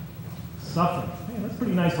 Suffering. Hey, that's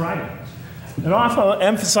pretty nice writing. It also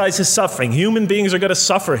emphasizes suffering. Human beings are going to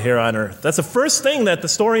suffer here on earth. That's the first thing that the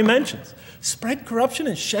story mentions. Spread corruption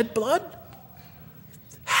and shed blood?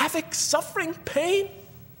 Havoc, suffering, pain?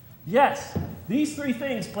 Yes, these three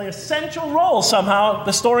things play a central role somehow,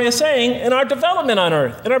 the story is saying, in our development on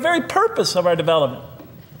earth, in our very purpose of our development.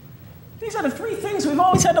 These are the three things we've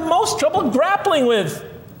always had the most trouble grappling with,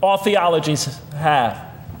 all theologies have.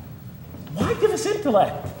 Why give us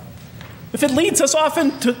intellect if it leads us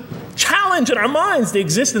often to challenge in our minds the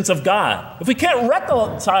existence of God? If we can't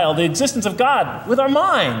reconcile the existence of God with our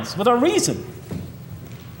minds, with our reason,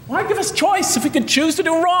 why give us choice if we could choose to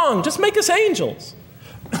do wrong? Just make us angels.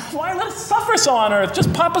 Why let us suffer so on earth?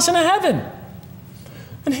 Just pop us into heaven.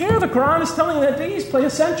 And here the Quran is telling that these play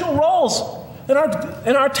essential roles in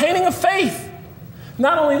our attaining of faith.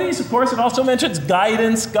 Not only these, of course, it also mentions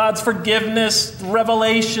guidance, God's forgiveness,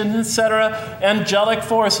 revelation, etc., angelic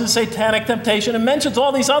forces, satanic temptation. It mentions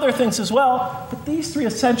all these other things as well. But these three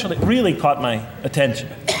essentially really caught my attention.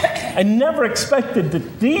 I never expected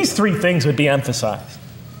that these three things would be emphasized.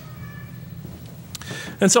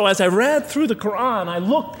 And so as I read through the Quran, I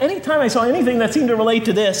looked, anytime I saw anything that seemed to relate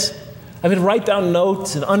to this, I would write down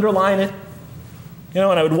notes and underline it. And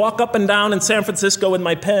I would walk up and down in San Francisco with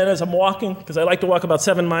my pen as I'm walking, because I like to walk about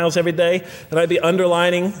 7 miles every day, and I'd be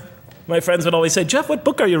underlining. My friends would always say, "Jeff, what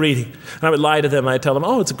book are you reading?" And I would lie to them. I'd tell them,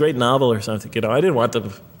 "Oh, it's a great novel or something." I didn't want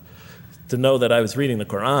them to know that I was reading the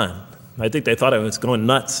Quran. I think they thought I was going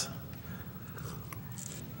nuts.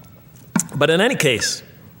 But in any case,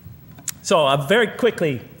 so very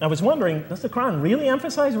quickly, I was wondering, does the Quran really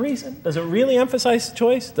emphasize reason? Does it really emphasize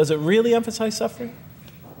choice? Does it really emphasize suffering?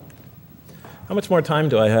 How much more time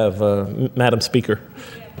do I have, Madam Speaker?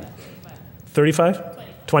 35?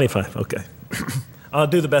 25, okay. I'll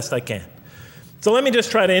do the best I can. So let me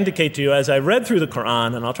just try to indicate to you, as I read through the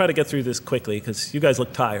Quran, and I'll try to get through this quickly, because you guys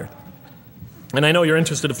look tired. And I know you're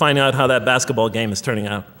interested to find out how that basketball game is turning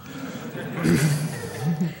out.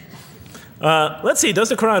 Let's see, does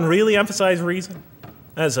the Quran really emphasize reason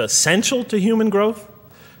as essential to human growth,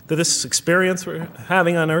 to this experience we're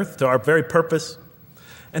having on earth, to our very purpose?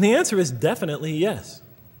 And the answer is definitely yes.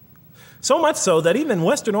 So much so that even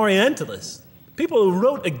Western Orientalists, people who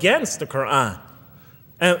wrote against the Quran,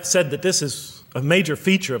 said that this is a major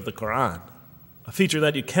feature of the Quran, a feature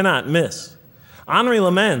that you cannot miss. Henri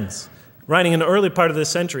Lamens, writing in the early part of this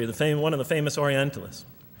century, one of the famous Orientalists,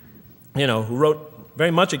 who wrote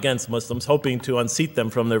very much against Muslims, hoping to unseat them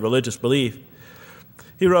from their religious belief.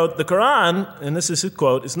 He wrote, "The Quran," and this is his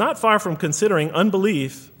quote, "is not far from considering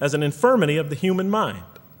unbelief as an infirmity of the human mind."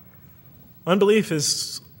 Unbelief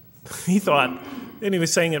is, he thought, and he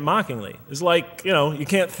was saying it mockingly, is like, you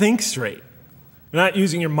can't think straight. You're not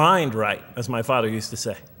using your mind right, as my father used to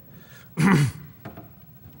say.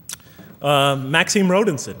 Maxime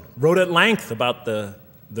Rodinson wrote at length about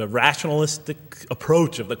the rationalistic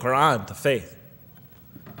approach of the Quran to faith.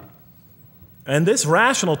 And this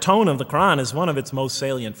rational tone of the Quran is one of its most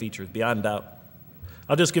salient features, beyond doubt.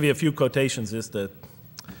 I'll just give you a few quotations.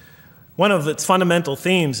 One of its fundamental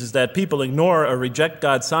themes is that people ignore or reject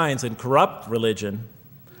God's signs and corrupt religion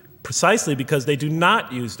precisely because they do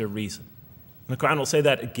not use their reason. And the Quran will say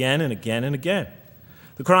that again and again and again.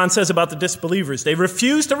 The Quran says about the disbelievers, they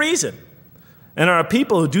refuse to reason and are a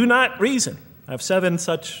people who do not reason. I have 7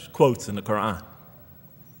 such quotes in the Quran.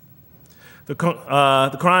 The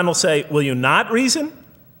Quran will say, "Will you not reason?"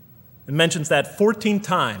 It mentions that 14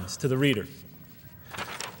 times to the reader.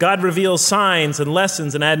 God reveals signs and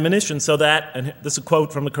lessons and admonitions so that, and this is a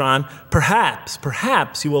quote from the Quran,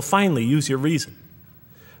 perhaps you will finally use your reason.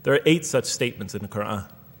 There are 8 such statements in the Quran.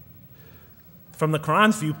 From the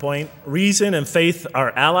Quran's viewpoint, reason and faith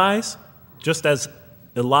are allies, just as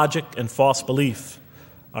illogic and false belief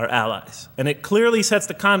are allies. And it clearly sets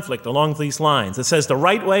the conflict along these lines. It says the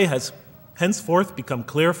right way has henceforth become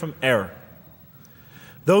clear from error.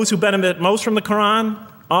 Those who benefit most from the Quran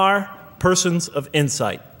are persons of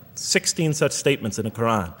insight. 16 such statements in the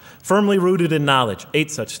Quran. Firmly rooted in knowledge,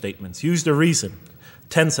 8 such statements. Use their reason,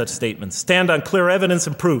 10 such statements. Stand on clear evidence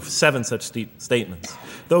and proof, 7 such statements.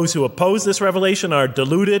 Those who oppose this revelation are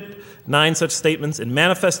deluded, 9 such statements. In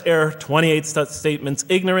manifest error, 28 such statements.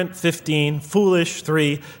 Ignorant, 15. Foolish,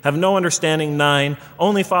 3. Have no understanding, 9.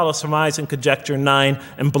 Only follow surmise and conjecture, 9.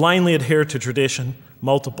 And blindly adhere to tradition,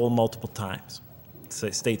 multiple times.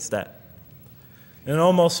 It states that. In an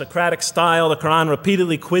almost Socratic style, the Quran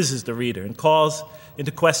repeatedly quizzes the reader and calls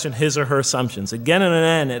into question his or her assumptions. Again and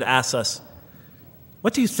again, it asks us,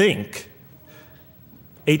 what do you think?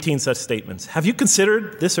 18 such statements. Have you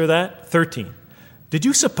considered this or that? 13. Did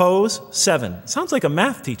you suppose? 7. Sounds like a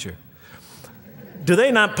math teacher. Do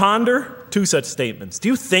they not ponder? 2 such statements. Do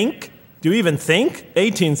you think? Do you even think?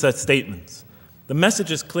 18 such statements. The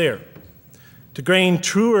message is clear. To gain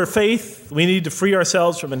truer faith, we need to free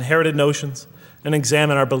ourselves from inherited notions and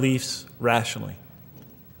examine our beliefs rationally.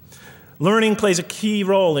 Learning plays a key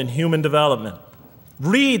role in human development.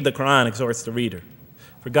 Read, the Quran exhorts the reader.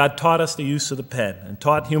 For God taught us the use of the pen and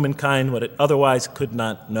taught humankind what it otherwise could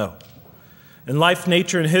not know. In life,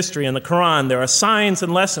 nature, and history, in the Quran, there are signs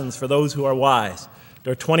and lessons for those who are wise.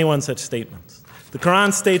 There are 21 such statements. The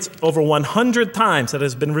Quran states over 100 times that it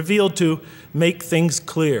has been revealed to make things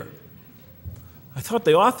clear. I thought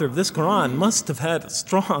the author of this Quran must have had a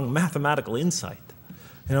strong mathematical insight,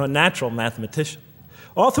 a natural mathematician.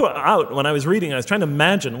 All throughout, when I was reading, I was trying to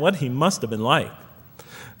imagine what he must have been like.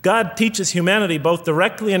 God teaches humanity both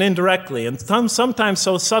directly and indirectly, and sometimes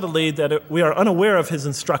so subtly that we are unaware of his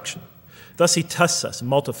instruction. Thus, he tests us in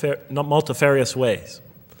multifarious ways.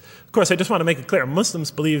 Of course, I just want to make it clear,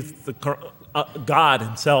 Muslims believe God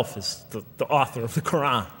himself is the author of the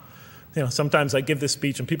Quran. Sometimes I give this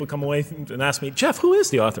speech and people come away and ask me, Jeff, who is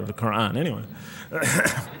the author of the Quran anyway?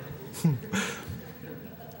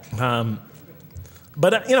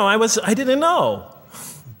 But I didn't know.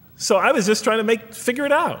 So I was just trying to figure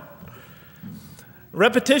it out.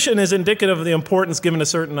 Repetition is indicative of the importance given to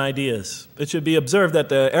certain ideas. It should be observed that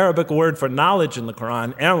the Arabic word for knowledge in the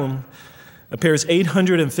Quran, ilm, appears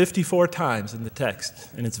 854 times in the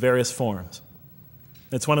text in its various forms.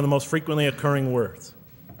 It's one of the most frequently occurring words.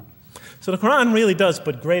 So the Quran really does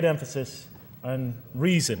put great emphasis on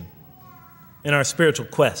reason in our spiritual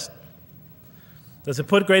quest. Does it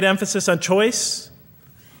put great emphasis on choice?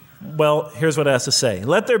 Well, here's what it has to say.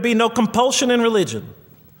 Let there be no compulsion in religion.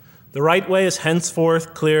 The right way is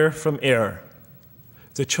henceforth clear from error.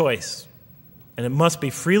 It's a choice, and it must be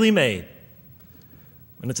freely made.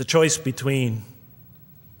 And it's a choice between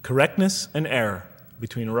correctness and error,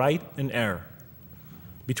 between right and error,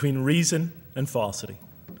 between reason and falsity.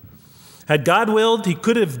 Had God willed, he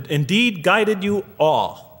could have indeed guided you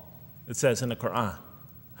all, it says in the Quran.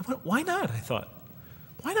 I went, why not? I thought.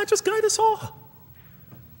 Why not just guide us all?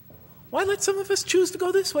 Why let some of us choose to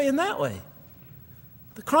go this way and that way?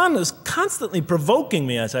 The Quran was constantly provoking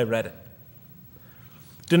me as I read it.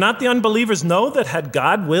 Do not the unbelievers know that had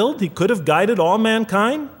God willed, he could have guided all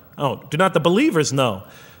mankind? Oh, do not the believers know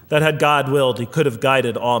that had God willed, he could have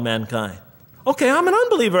guided all mankind? Okay, I'm an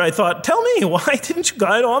unbeliever, I thought. Tell me, why didn't you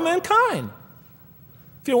guide all mankind?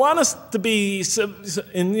 If you want us to be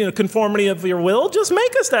in conformity of your will, just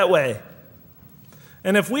make us that way.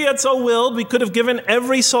 And if we had so willed, we could have given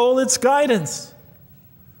every soul its guidance.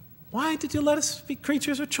 Why did you let us be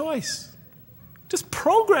creatures of choice? Just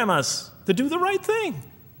program us to do the right thing.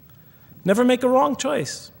 Never make a wrong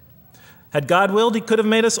choice. Had God willed, he could have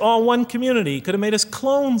made us all one community. He could have made us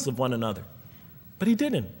clones of one another. But he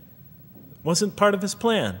didn't. It wasn't part of his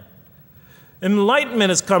plan. Enlightenment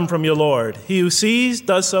has come from your Lord. He who sees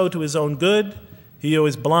does so to his own good. He who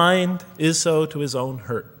is blind is so to his own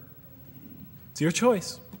hurt. It's your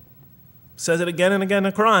choice. It says it again and again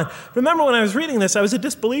in the Quran. Remember when I was reading this, I was a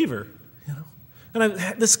disbeliever. And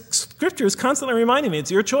this scripture is constantly reminding me,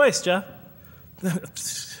 it's your choice, Jeff.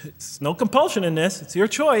 It's no compulsion in this. It's your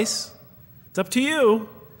choice. It's up to you.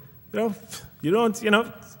 You're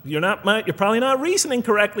probably not reasoning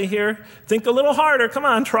correctly here. Think a little harder. Come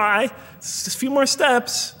on, try. It's just a few more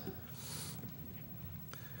steps.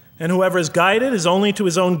 And whoever is guided is only to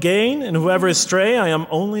his own gain, and whoever is stray, I am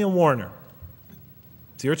only a warner.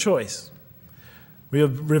 It's your choice. We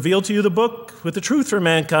have revealed to you the book with the truth for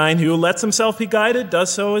mankind. He who lets himself be guided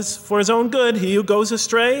does so as for his own good. He who goes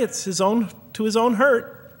astray, it's to his own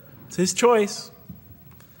hurt. It's his choice.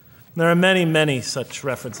 There are many, many such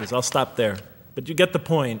references. I'll stop there. But you get the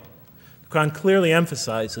point. The Quran clearly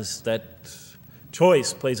emphasizes that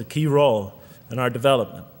choice plays a key role in our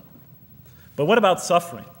development. But what about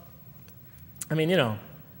suffering?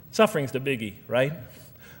 Suffering's the biggie, right?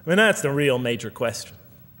 That's the real major question.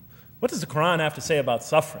 What does the Quran have to say about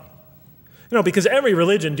suffering? Because every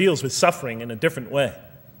religion deals with suffering in a different way.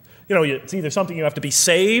 It's either something you have to be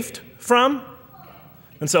saved from,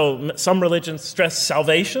 and so some religions stress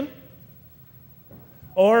salvation,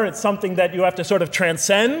 or it's something that you have to sort of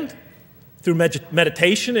transcend through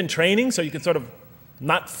meditation and training so you can sort of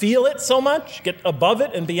not feel it so much, get above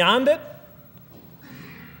it and beyond it.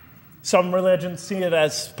 Some religions see it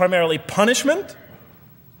as primarily punishment.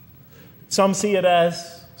 Some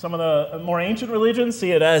of the more ancient religions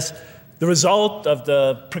see it as the result of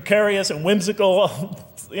the precarious and whimsical,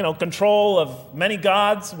 control of many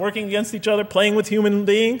gods working against each other, playing with human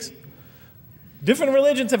beings. Different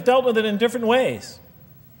religions have dealt with it in different ways.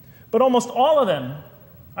 But almost all of them,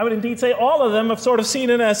 I would indeed say all of them, have sort of seen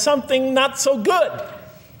it as something not so good.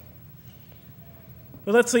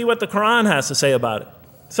 But let's see what the Quran has to say about it.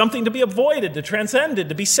 Something to be avoided, to transcended,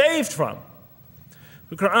 to be saved from.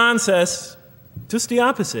 The Quran says just the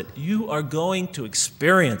opposite. You are going to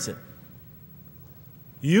experience it.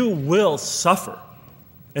 You will suffer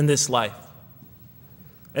in this life.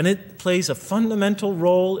 And it plays a fundamental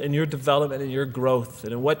role in your development and your growth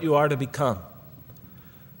and in what you are to become.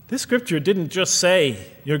 This scripture didn't just say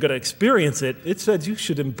you're going to experience it. It said you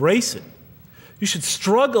should embrace it. You should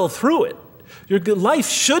struggle through it. Your life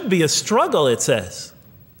should be a struggle, it says.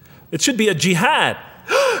 It should be a jihad.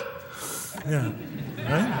 Yeah,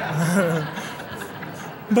 right?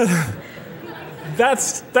 But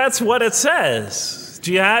that's what it says.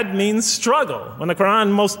 Jihad means struggle. When the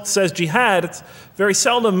Quran most says jihad, it's very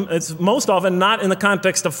seldom, it's most often not in the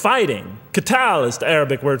context of fighting. Qital is the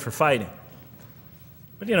Arabic word for fighting.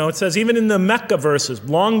 But it says even in the Mecca verses,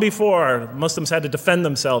 long before Muslims had to defend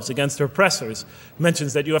themselves against their oppressors, it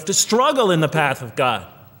mentions that you have to struggle in the path of God.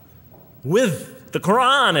 With the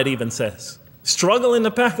Quran, it even says. Struggle in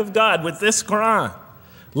the path of God with this Quran.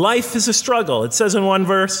 Life is a struggle. It says in one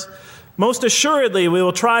verse, most assuredly we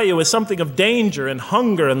will try you with something of danger and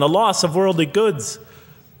hunger and the loss of worldly goods,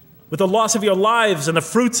 with the loss of your lives and the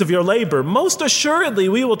fruits of your labor. Most assuredly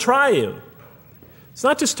we will try you. It's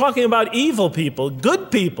not just talking about evil people,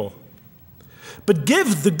 good people. But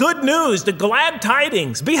give the good news, the glad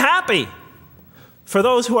tidings. Be happy for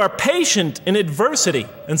those who are patient in adversity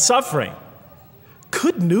and suffering.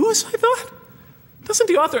 Good news, I thought? Doesn't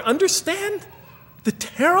the author understand the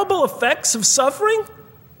terrible effects of suffering?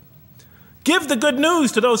 Give the good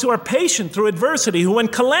news to those who are patient through adversity, who when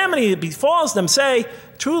calamity befalls them say,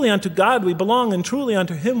 truly unto God we belong and truly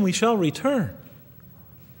unto him we shall return.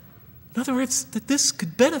 In other words, that this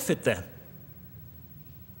could benefit them.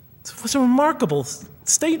 It was a remarkable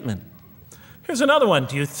statement. Here's another one.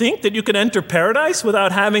 Do you think that you can enter paradise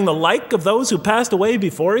without having the like of those who passed away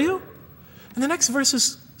before you? And the next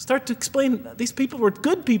verses start to explain these people were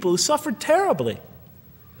good people who suffered terribly.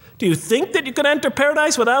 Do you think that you can enter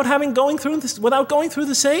paradise without going through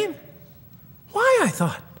the same? Why, I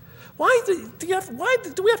thought? Why do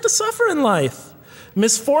we have to suffer in life?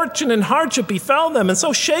 Misfortune and hardship befell them, and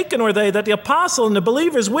so shaken were they that the apostle and the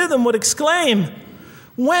believers with him would exclaim,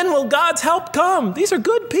 when will God's help come? These are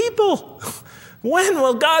good people. When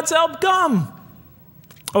will God's help come?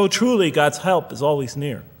 Oh, truly, God's help is always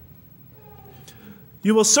near.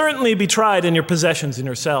 You will certainly be tried in your possessions and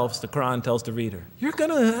yourselves, the Quran tells the reader. You're going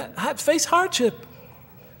to face hardship.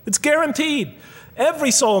 It's guaranteed.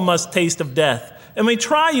 Every soul must taste of death, and we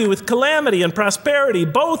try you with calamity and prosperity,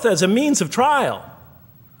 both as a means of trial.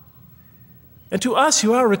 And to us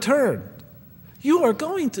you are returned. You are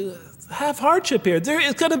going to have hardship here. There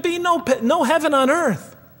is going to be no heaven on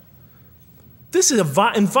earth. This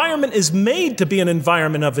environment is made to be an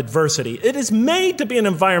environment of adversity. It is made to be an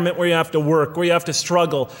environment where you have to work, where you have to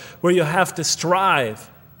struggle, where you have to strive.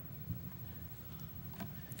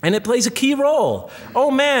 And it plays a key role.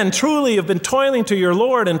 Oh man, truly you've been toiling to your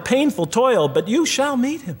Lord in painful toil, but you shall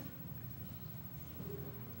meet him.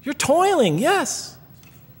 You're toiling, yes,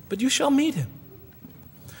 but you shall meet him.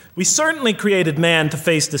 We certainly created man to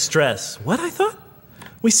face distress. What, I thought?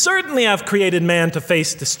 We certainly have created man to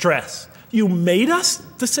face distress. You made us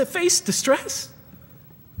to face distress?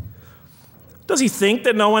 Does he think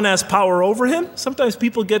that no one has power over him? Sometimes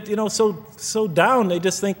people get, so down. They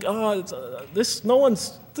just think, this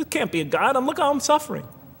can't be a God. Look how I'm suffering.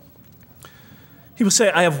 He will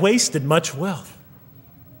say, I have wasted much wealth.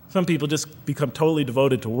 Some people just become totally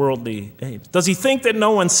devoted to worldly aims. Does he think that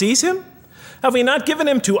no one sees him? Have we not given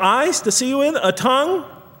him 2 eyes to see with, a tongue,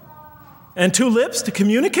 and 2 lips to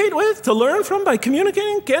communicate with, to learn from by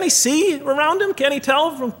communicating? Can't he see around him? Can't he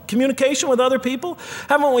tell from communication with other people?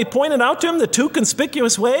 Haven't we pointed out to him the 2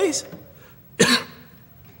 conspicuous ways?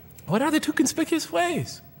 What are the 2 conspicuous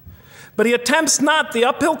ways? But he attempts not the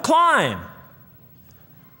uphill climb.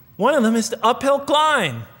 One of them is the uphill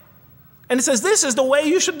climb. And it says this is the way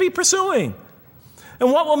you should be pursuing.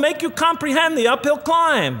 And what will make you comprehend the uphill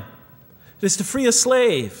climb? It is to free a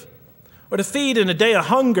slave, or to feed in a day of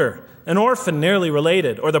hunger, an orphan nearly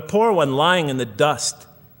related, or the poor one lying in the dust.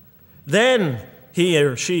 Then he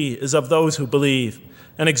or she is of those who believe,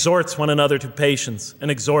 and exhorts one another to patience, and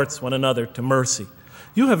exhorts one another to mercy.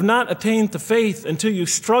 You have not attained to faith until you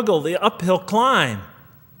struggle the uphill climb.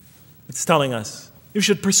 It's telling us you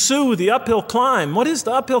should pursue the uphill climb. What is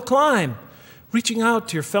the uphill climb? Reaching out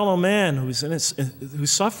to your fellow man who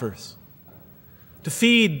suffers. To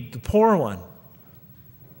feed the poor one.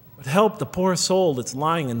 To help the poor soul that's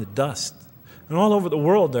lying in the dust. And all over the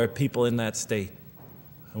world there are people in that state.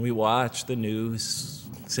 And we watch the news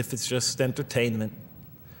as if it's just entertainment.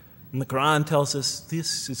 And the Quran tells us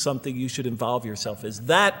this is something you should involve yourself in.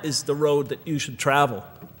 That is the road that you should travel.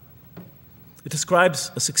 It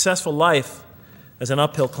describes a successful life as an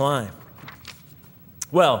uphill climb.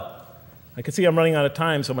 Well, I can see I'm running out of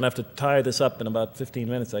time, so I'm going to have to tie this up in about 15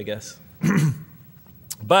 minutes, I guess.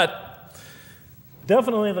 But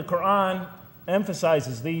definitely the Quran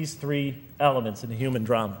emphasizes these three elements in the human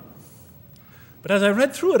drama. But as I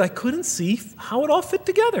read through it, I couldn't see how it all fit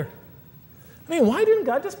together. I mean, why didn't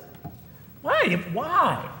God just... Why?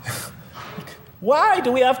 Why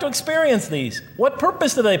do we have to experience these? What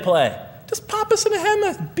purpose do they play? Just pop us in the head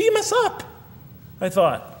and beam us up, I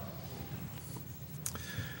thought.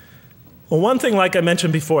 Well, one thing, like I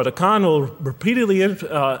mentioned before, the Quran will repeatedly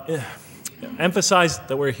emphasize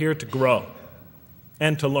that we're here to grow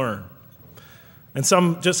and to learn. And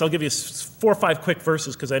I'll give you 4 or 5 quick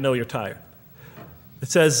verses because I know you're tired. It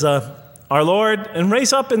says, Our Lord, and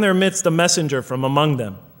raise up in their midst a messenger from among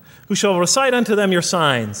them, who shall recite unto them your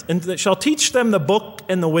signs, and that shall teach them the book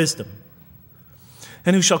and the wisdom,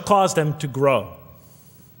 and who shall cause them to grow.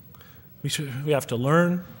 We have to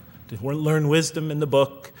learn wisdom in the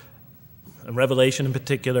book, and Revelation in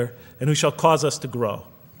particular, and who shall cause us to grow.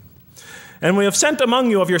 And we have sent among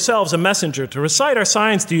you of yourselves a messenger to recite our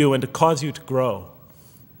signs to you and to cause you to grow.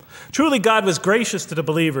 Truly God was gracious to the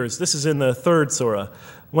believers, this is in the 3rd surah,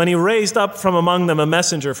 when he raised up from among them a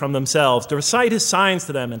messenger from themselves to recite his signs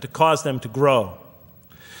to them and to cause them to grow.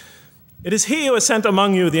 It is he who has sent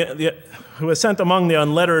among you among the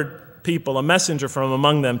unlettered people a messenger from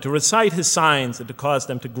among them to recite his signs and to cause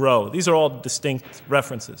them to grow. These are all distinct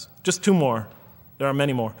references. Just 2 more. There are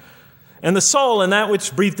many more. And the soul and that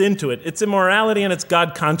which breathed into it, its immorality and its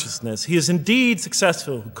God consciousness, he is indeed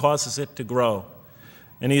successful who causes it to grow.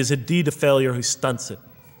 And he is indeed a failure who stunts it.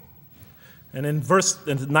 And in the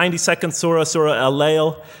 92nd surah, Surah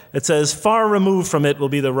Al-Layl, it says, Far removed from it will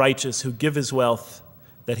be the righteous who give his wealth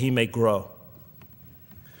that he may grow.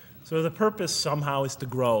 So the purpose somehow is to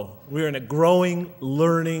grow. We're in a growing,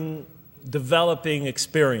 learning, developing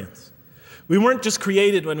experience. We weren't just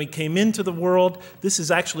created when we came into the world. This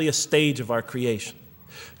is actually a stage of our creation.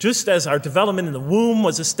 Just as our development in the womb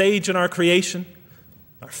was a stage in our creation,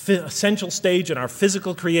 our essential stage in our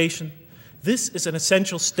physical creation, this is an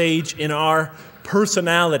essential stage in our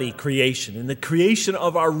personality creation, in the creation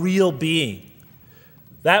of our real being.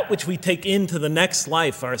 That which we take into the next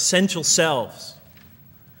life, our essential selves.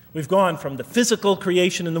 We've gone from the physical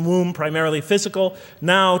creation in the womb, primarily physical,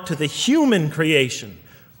 now to the human creation,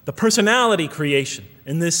 the personality creation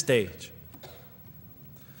in this stage.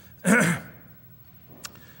 I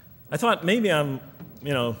thought maybe I'm,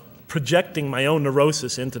 projecting my own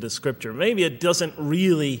neurosis into the scripture. Maybe it doesn't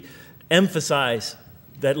really emphasize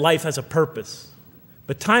that life has a purpose.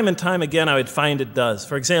 But time and time again, I would find it does.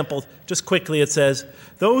 For example, just quickly, it says,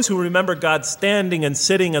 Those who remember God standing and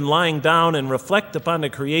sitting and lying down and reflect upon the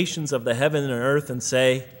creations of the heaven and earth and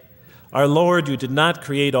say, Our Lord, you did not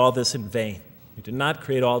create all this in vain. You did not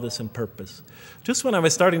create all this in purpose. Just when I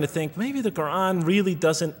was starting to think, maybe the Quran really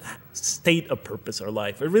doesn't state a purpose of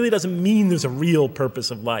life. It really doesn't mean there's a real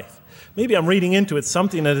purpose of life. Maybe I'm reading into it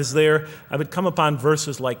something that is there. I would come upon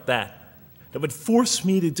verses like that would force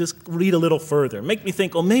me to just read a little further, make me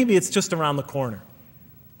think, well, maybe it's just around the corner.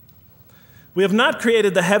 We have not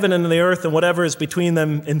created the heaven and the earth and whatever is between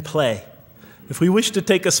them in play. If we wished to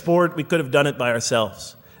take a sport, we could have done it by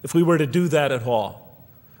ourselves, if we were to do that at all.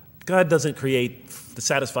 God doesn't create to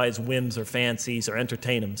satisfy his whims or fancies or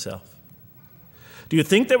entertain himself. Do you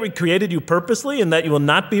think that we created you purposely and that you will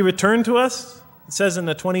not be returned to us? It says in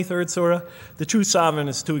the 23rd surah, the true sovereign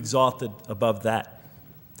is too exalted above that.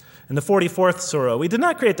 In the 44th surah, we did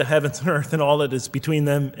not create the heavens and earth and all that is between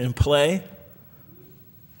them in play.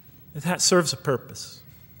 That serves a purpose.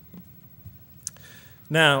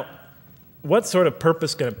 Now, what sort of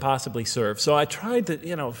purpose can it possibly serve? So I tried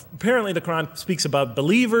to, apparently the Quran speaks about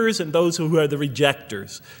believers and those who are the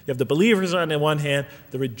rejectors. You have the believers on the one hand,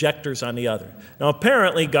 the rejectors on the other. Now,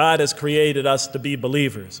 apparently God has created us to be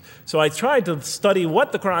believers. So I tried to study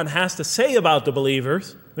what the Quran has to say about the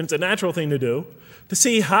believers, and it's a natural thing to do, to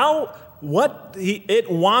see what it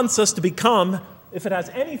wants us to become if it has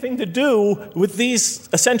anything to do with these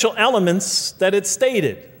essential elements that it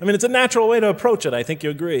stated. I mean, it's a natural way to approach it. I think you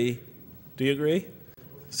agree. Do you agree?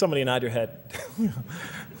 Somebody nod your head.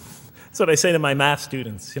 That's what I say to my math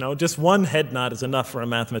students. Just one head nod is enough for a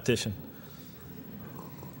mathematician.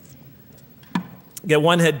 Get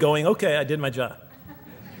one head going, okay, I did my job.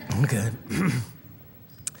 Okay.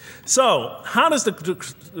 So, how does the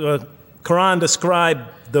Quran describe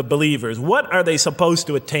the believers? What are they supposed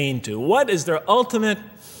to attain to? What is their ultimate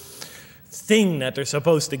thing that they're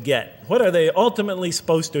supposed to get? What are they ultimately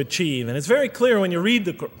supposed to achieve? And it's very clear when you read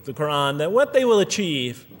the Quran that what they will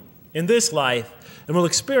achieve in this life and will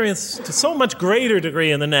experience to so much greater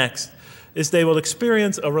degree in the next is they will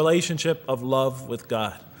experience a relationship of love with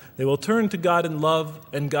God. They will turn to God in love,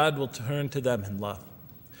 and God will turn to them in love.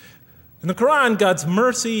 In the Quran, God's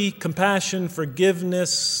mercy, compassion,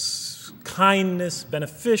 forgiveness, kindness,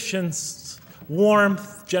 beneficence,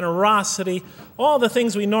 warmth, generosity, all the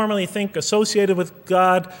things we normally think associated with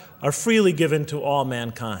God are freely given to all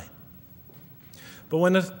mankind. But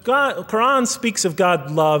when the Quran speaks of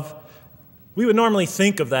God's love, we would normally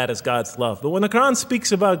think of that as God's love. But when the Quran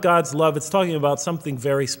speaks about God's love, it's talking about something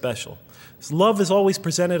very special. This love is always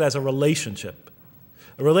presented as a relationship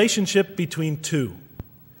between two.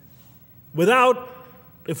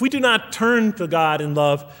 If we do not turn to God in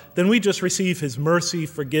love, then we just receive His mercy,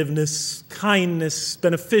 forgiveness, kindness,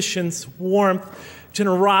 beneficence, warmth,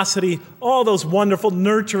 generosity, all those wonderful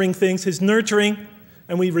nurturing things, His nurturing,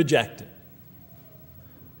 and we reject it.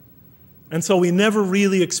 And so we never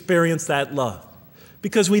really experience that love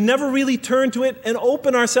because we never really turn to it and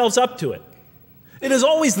open ourselves up to it. It is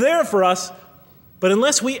always there for us, but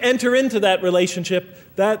unless we enter into that relationship,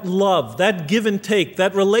 that love, that give and take,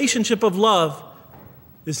 that relationship of love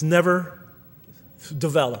never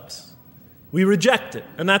develops. We reject it,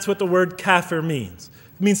 and that's what the word kafir means.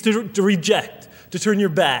 It means to reject, to turn your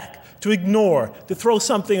back, to ignore, to throw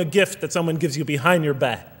something, a gift that someone gives you behind your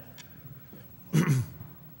back.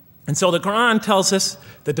 And so the Quran tells us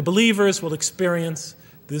that the believers will experience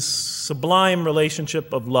this sublime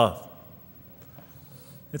relationship of love.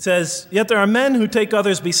 It says, "Yet there are men who take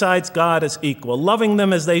others besides God as equal, loving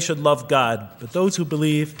them as they should love God. But those who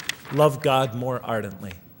believe love God more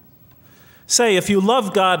ardently. Say, if you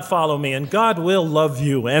love God, follow me, and God will love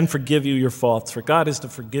you and forgive you your faults, for God is the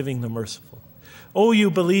forgiving, the merciful. O you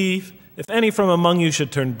believe, if any from among you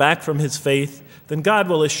should turn back from his faith, then God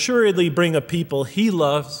will assuredly bring a people he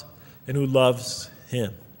loves and who loves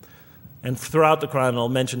him." And throughout the Quran, I'll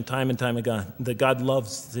mention time and time again that God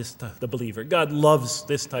loves the believer. God loves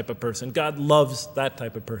this type of person. God loves that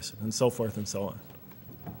type of person, and so forth and so on.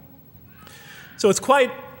 So it's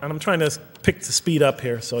quite, and I'm trying to pick the speed up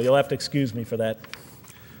here, so you'll have to excuse me for that.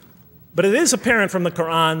 But it is apparent from the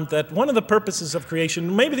Quran that one of the purposes of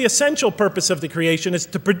creation, maybe the essential purpose of the creation, is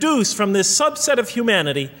to produce from this subset of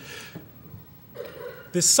humanity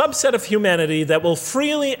that will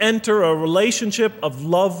freely enter a relationship of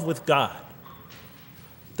love with God.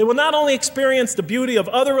 They will not only experience the beauty of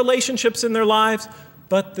other relationships in their lives,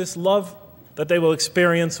 but this love that they will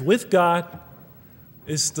experience with God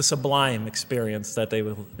is the sublime experience that they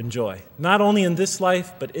will enjoy. Not only in this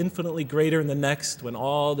life, but infinitely greater in the next, when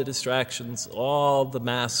all the distractions, all the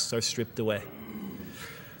masks are stripped away.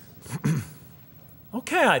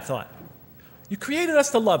 Okay, I thought, you created us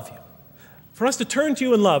to love you, for us to turn to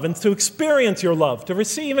you in love and to experience your love, to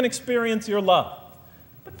receive and experience your love.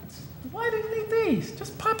 But why do you need these?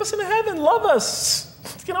 Just pop us into heaven, love us,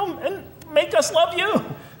 and make us love you.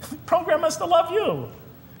 Program us to love you.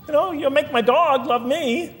 You'll make my dog love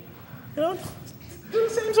me. Do the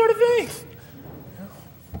same sort of thing.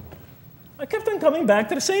 I kept on coming back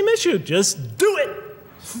to the same issue. Just do it.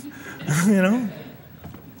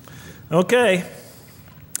 Okay.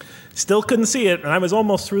 Still couldn't see it, and I was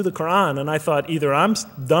almost through the Quran, and I thought either I'm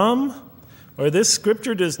dumb or this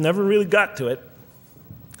scripture just never really got to it.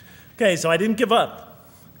 Okay, so I didn't give up.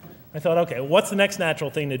 I thought, okay, what's the next natural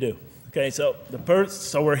thing to do? Okay, so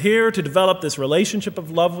we're here to develop this relationship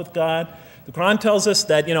of love with God. The Quran tells us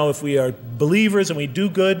that, if we are believers and we do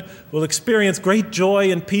good, we'll experience great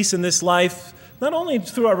joy and peace in this life, not only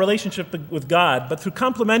through our relationship with God, but through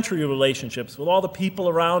complementary relationships with all the people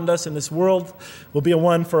around us in this world will be a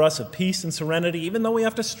one for us of peace and serenity, even though we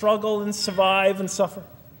have to struggle and survive and suffer.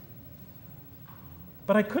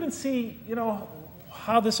 But I couldn't see,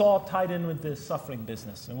 how this all tied in with this suffering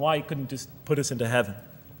business and why he couldn't just put us into heaven.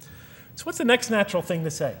 So what's the next natural thing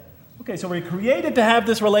to say? Okay, so we're created to have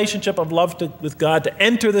this relationship of love with God, to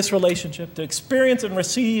enter this relationship, to experience and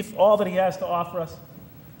receive all that he has to offer us.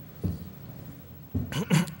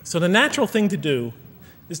 So the natural thing to do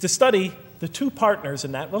is to study the two partners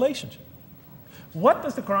in that relationship. What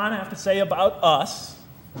does the Quran have to say about us,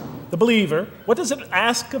 the believer? What does it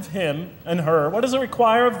ask of him and her? What does it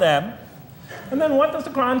require of them? And then what does the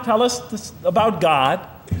Quran tell us about God?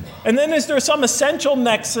 And then is there some essential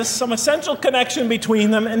nexus, some essential connection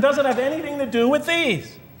between them, and does it have anything to do with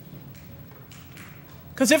these?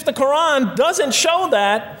 Because if the Quran doesn't show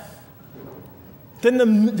that, then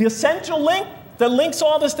the essential link that links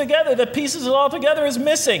all this together, that pieces it all together, is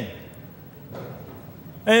missing.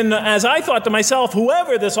 And as I thought to myself,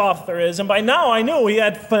 whoever this author is, and by now I knew he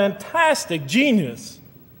had fantastic genius,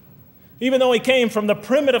 even though he came from the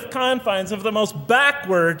primitive confines of the most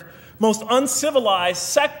backward, most uncivilized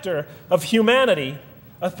sector of humanity,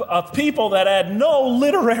 of people that had no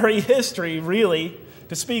literary history, really,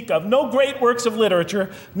 to speak of, no great works of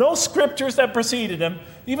literature, no scriptures that preceded him,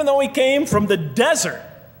 even though he came from the desert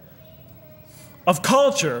of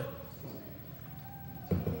culture,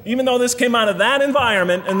 even though this came out of that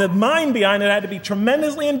environment, and the mind behind it had to be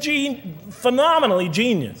tremendously and phenomenally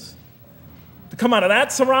genius to come out of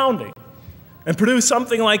that surrounding and produce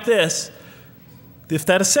something like this. If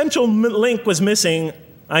that essential link was missing,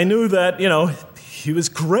 I knew that, he was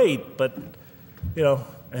great, but,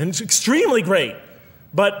 and extremely great.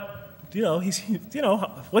 But,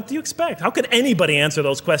 what do you expect? How could anybody answer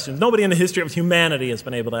those questions? Nobody in the history of humanity has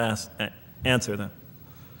been able to answer them.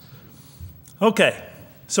 Okay,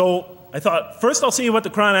 so I thought, first I'll see what the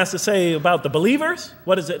Quran has to say about the believers.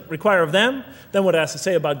 What does it require of them? Then what it has to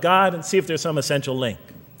say about God, and see if there's some essential link.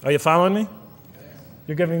 Are you following me?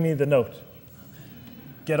 You're giving me the note.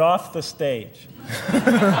 Get off the stage.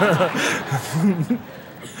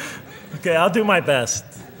 Okay, I'll do my best.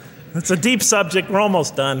 It's a deep subject. We're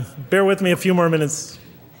almost done. Bear with me a few more minutes.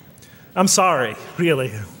 I'm sorry,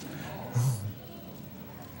 really.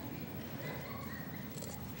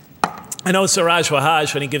 I know Siraj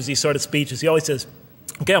Wahaj, when he gives these sort of speeches, he always says,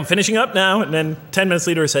 okay, I'm finishing up now. And then 10 minutes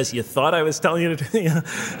later he says, you thought I was telling you to?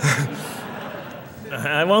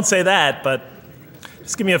 I won't say that, but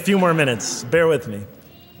just give me a few more minutes. Bear with me.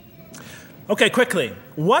 Okay, quickly.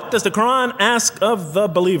 What does the Quran ask of the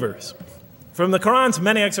believers? From the Quran's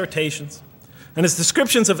many exhortations and its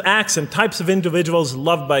descriptions of acts and types of individuals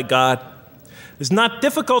loved by God, it's not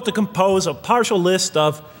difficult to compose a partial list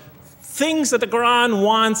of things that the Quran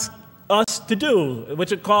wants us to do,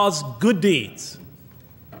 which it calls good deeds,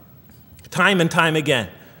 time and time again.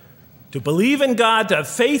 To believe in God, to have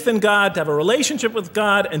faith in God, to have a relationship with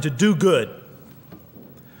God, and to do good.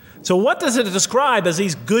 So what does it describe as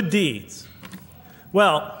these good deeds?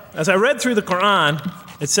 Well, as I read through the Quran,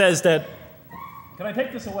 it says that, can I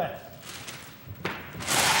take this away?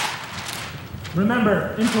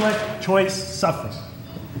 Remember, intellect, choice, suffering.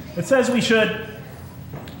 It says we should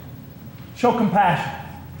show compassion.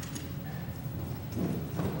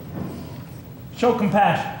 Show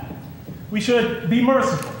compassion. We should be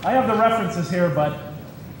merciful. I have the references here, but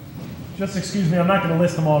just excuse me, I'm not going to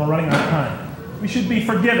list them all. We're running out of time. We should be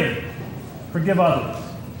forgiving. Forgive others.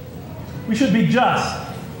 We should be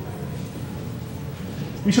just.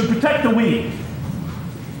 We should protect the weak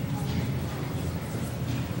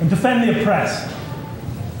and defend the oppressed.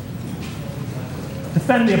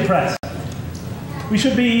 Defend the oppressed. We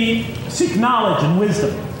should seek knowledge and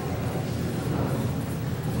wisdom.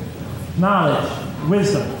 Knowledge,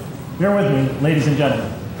 wisdom. Bear with me, ladies and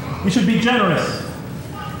gentlemen. We should be generous,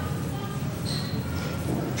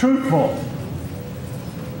 truthful,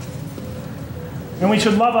 and we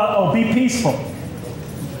should be peaceful.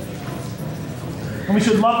 And we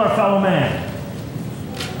should love our fellow man.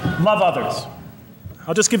 Love others.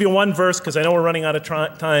 I'll just give you one verse because I know we're running out of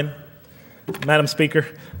time, Madam Speaker.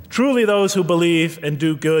 Truly those who believe and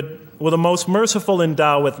do good will the most merciful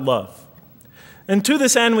endow with love. And to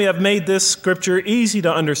this end we have made this scripture easy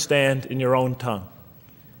to understand in your own tongue,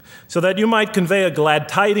 so that you might convey a glad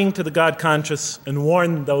tiding to the God-conscious and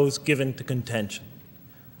warn those given to contention.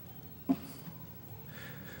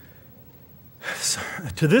 So,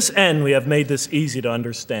 to this end we have made this easy to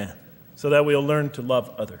understand, so that we'll learn to love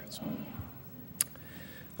others.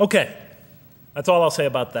 Okay, that's all I'll say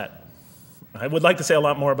about that. I would like to say a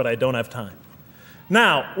lot more, but I don't have time.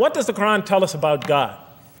 Now, what does the Quran tell us about God?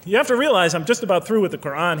 You have to realize I'm just about through with the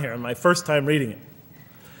Quran here, on my first time reading it.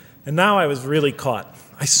 And now I was really caught.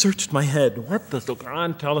 I searched my head. What does the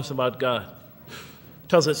Quran tell us about God? It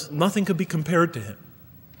tells us nothing could be compared to him.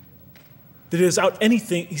 That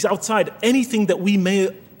he's outside anything that we may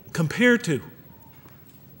compare to.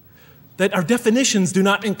 That our definitions do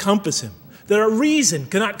not encompass him. That our reason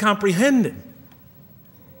cannot comprehend him.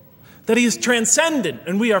 That he is transcendent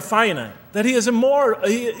and we are finite. That he is immortal.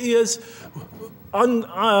 He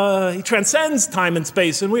transcends time and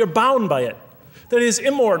space and we are bound by it. That he is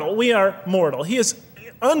immortal, we are mortal. He is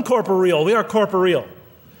uncorporeal, we are corporeal.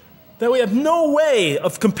 That we have no way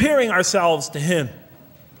of comparing ourselves to him.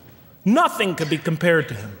 Nothing could be compared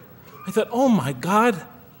to him. I thought, oh my God,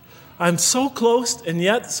 I'm so close and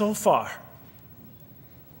yet so far.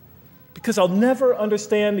 Because I'll never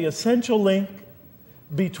understand the essential link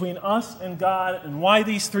between us and God and why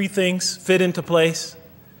these three things fit into place.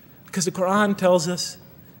 Because the Quran tells us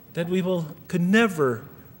that we could never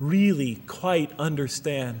really quite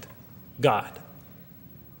understand God.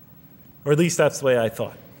 Or at least that's the way I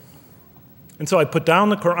thought. And so I put down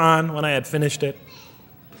the Quran when I had finished it.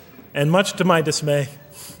 And much to my dismay,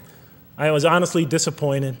 I was honestly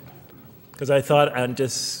disappointed because I thought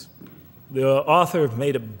The author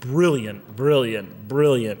made a brilliant, brilliant,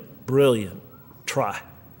 brilliant, brilliant try,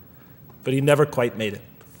 but he never quite made it.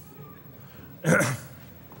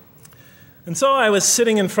 And so I was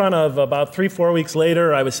sitting in front of, about 3-4 weeks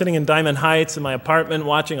later, I was sitting in Diamond Heights in my apartment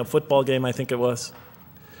watching a football game, I think it was.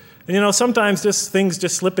 And you know, sometimes things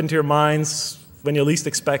just slip into your minds when you least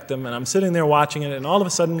expect them, and I'm sitting there watching it, and all of a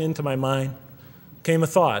sudden into my mind came a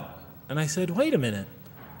thought. And I said, wait a minute.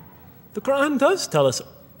 The Quran does tell us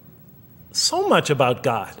so much about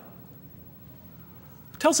God.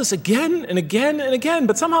 It tells us again and again and again,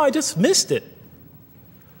 but somehow I just missed it.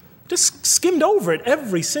 Just skimmed over it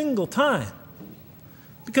every single time.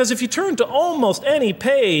 Because if you turn to almost any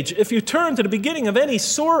page, if you turn to the beginning of any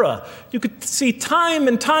surah, you could see time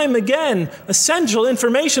and time again essential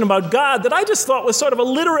information about God that I just thought was sort of a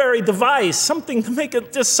literary device, something to make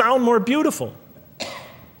it just sound more beautiful.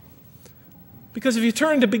 Because if you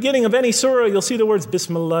turn to the beginning of any surah, you'll see the words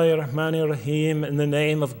Bismillahir Rahmanir Rahim, in the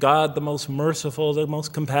name of God, the most merciful, the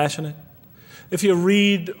most compassionate. If you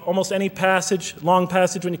read almost any passage, long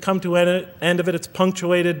passage, when you come to the end of it, it's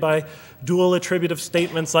punctuated by dual attributive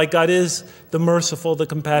statements like God is the merciful, the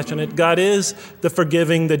compassionate, God is the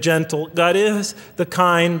forgiving, the gentle, God is the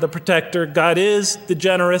kind, the protector, God is the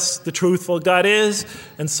generous, the truthful, God is,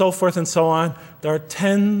 and so forth and so on. There are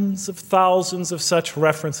tens of thousands of such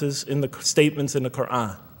references in the statements in the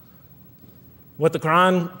Quran. What the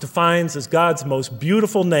Quran defines as God's most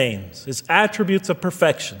beautiful names, his attributes of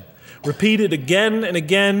perfection, repeated again and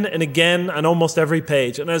again and again on almost every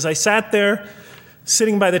page. And as I sat there,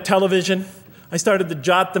 sitting by the television, I started to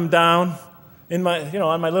jot them down in my,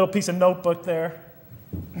 on my little piece of notebook there.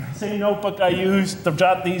 Same notebook I used to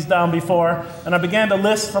jot these down before. And I began to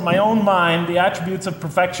list from my own mind the attributes of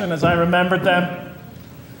perfection as I remembered them.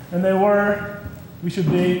 And they were,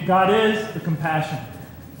 God is the compassionate.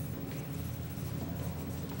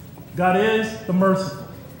 God is the merciful.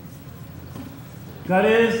 God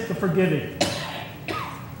is the forgiving.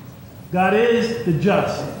 God is the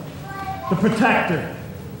just, the protector,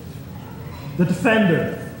 the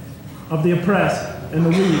defender of the oppressed and the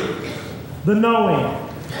weak, the knowing,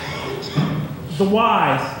 the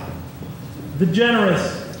wise, the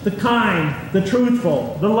generous, the kind, the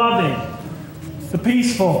truthful, the loving, the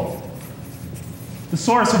peaceful, the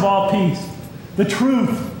source of all peace, the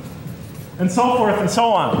truth, and so forth and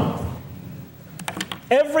so on.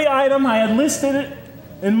 Every item I had listed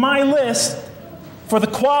in my list for the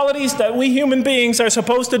qualities that we human beings are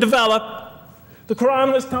supposed to develop, the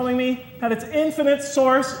Quran was telling me had its infinite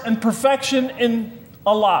source and perfection in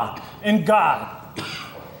Allah, in God.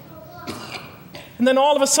 And then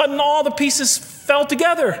all of a sudden, all the pieces fell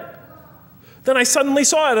together. Then I suddenly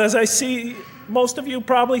saw it, as I see most of you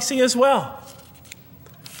probably see as well.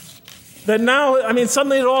 That now,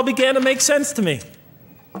 suddenly it all began to make sense to me.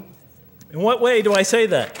 In what way do I say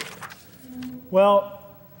that? Well,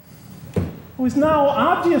 it was now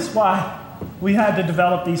obvious why we had to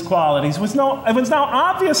develop these qualities. It was now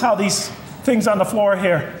obvious how these things on the floor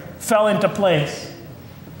here fell into place.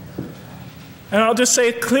 And I'll just say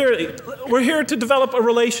it clearly. We're here to develop a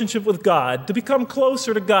relationship with God, to become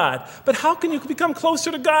closer to God. But how can you become closer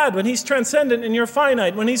to God when he's transcendent and you're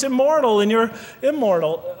finite, when he's immortal and you're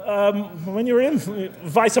immortal,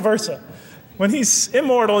 vice versa? When he's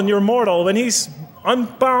immortal and you're mortal, when he's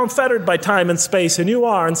unbound, fettered by time and space, and you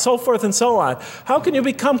are, and so forth and so on. How can you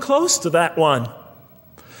become close to that one?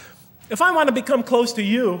 If I want to become close to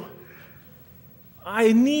you,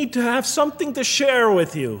 I need to have something to share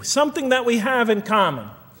with you, something that we have in common.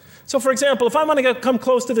 So, for example, if I want to come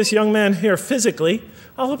close to this young man here physically,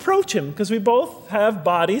 I'll approach him, because we both have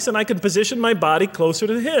bodies, and I can position my body closer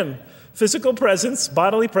to him. Physical presence,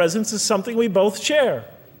 bodily presence, is something we both share.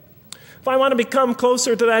 If I want to become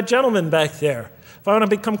closer to that gentleman back there, if I want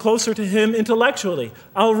to become closer to him intellectually,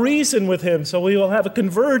 I'll reason with him so we will have a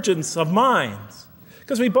convergence of minds,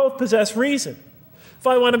 because we both possess reason. If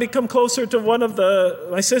I want to become closer to one of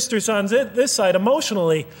my sisters on this side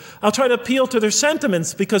emotionally, I'll try to appeal to their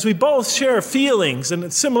sentiments, because we both share feelings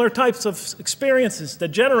and similar types of experiences that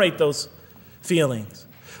generate those feelings.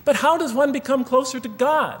 But how does one become closer to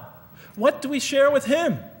God? What do we share with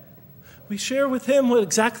him? We share with him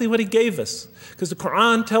exactly what he gave us. Because the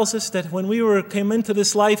Quran tells us that when we came into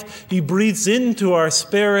this life, he breathes into our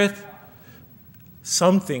spirit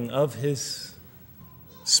something of his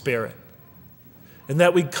spirit. And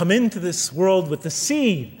that we come into this world with the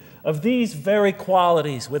seed of these very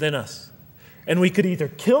qualities within us. And we could either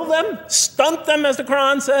kill them, stunt them, as the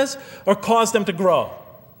Quran says, or cause them to grow.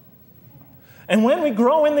 And when we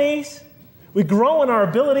grow in these, we grow in our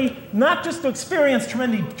ability not just to experience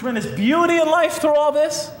tremendous beauty in life through all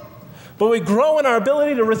this, but we grow in our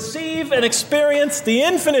ability to receive and experience the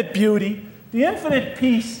infinite beauty, the infinite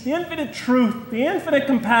peace, the infinite truth, the infinite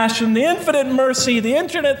compassion, the infinite mercy, the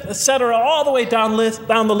infinite, etc., all the way down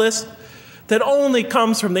the list, that only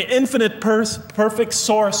comes from the infinite perfect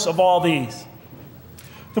source of all these.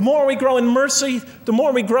 The more we grow in mercy, the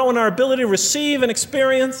more we grow in our ability to receive and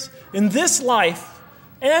experience in this life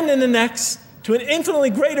and in the next, to an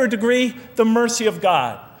infinitely greater degree, the mercy of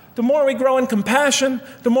God. The more we grow in compassion,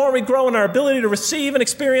 the more we grow in our ability to receive and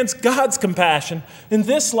experience God's compassion in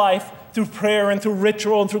this life through prayer and through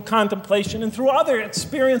ritual and through contemplation and through other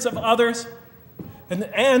experience of others.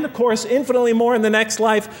 And of course, infinitely more in the next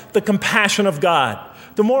life, the compassion of God.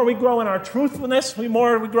 The more we grow in our truthfulness, the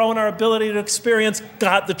more we grow in our ability to experience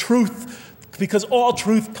God, the truth, because all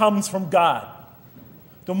truth comes from God.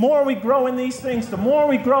 The more we grow in these things, the more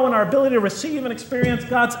we grow in our ability to receive and experience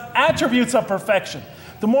God's attributes of perfection.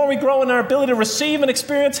 The more we grow in our ability to receive and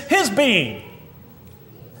experience His being.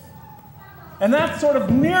 And that sort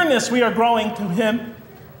of nearness we are growing to Him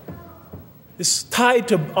is tied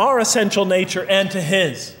to our essential nature and to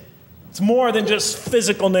His. It's more than just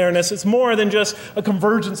physical nearness. It's more than just a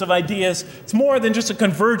convergence of ideas. It's more than just a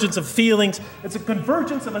convergence of feelings. It's a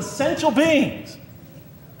convergence of essential beings.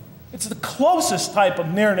 It's the closest type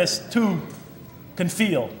of nearness two can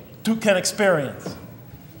feel, two can experience.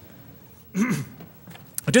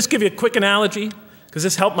 I'll just give you a quick analogy, because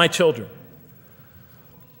this helped my children.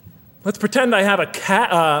 Let's pretend I have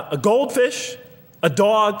a goldfish, a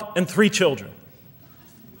dog, and 3 children.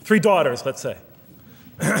 3 daughters, let's say.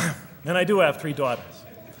 And I do have 3 daughters.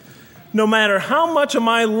 No matter how much of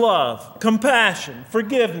my love, compassion,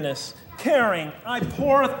 forgiveness, caring I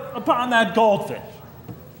pour upon that goldfish,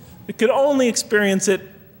 it could only experience it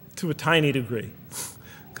to a tiny degree.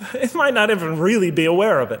 It might not even really be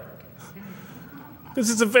aware of it, because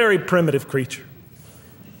it's a very primitive creature.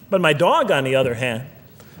 But my dog, on the other hand,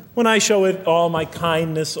 when I show it all my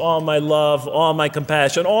kindness, all my love, all my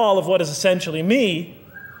compassion, all of what is essentially me,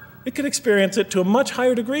 it can experience it to a much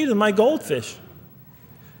higher degree than my goldfish.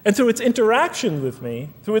 And through its interaction with me,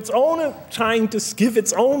 through its own trying to give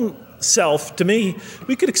its own self to me,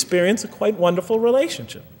 we could experience a quite wonderful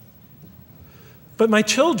relationship. But my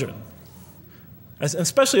children,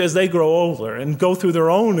 especially as they grow older and go through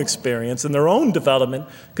their own experience and their own development,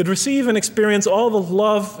 could receive and experience all the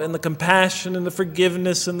love and the compassion and the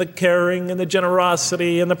forgiveness and the caring and the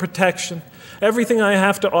generosity and the protection, everything I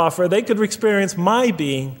have to offer. They could experience my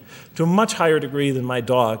being to a much higher degree than my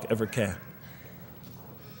dog ever can.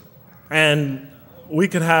 And we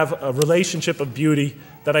could have a relationship of beauty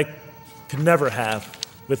that I could never have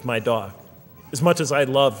with my dog, as much as I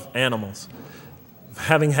love animals.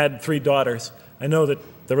 Having had 3 daughters, I know that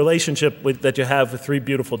the relationship that you have with 3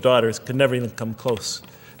 beautiful daughters could never even come close.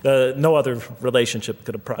 No other relationship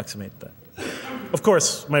could approximate that. Of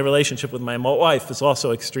course, my relationship with my wife is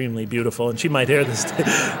also extremely beautiful, and she might hear this today.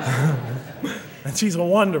 And she's a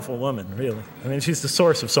wonderful woman, really. I mean, she's the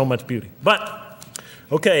source of so much beauty. But,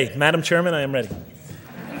 okay, Madam Chairman, I am ready.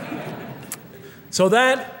 So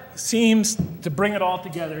that seems to bring it all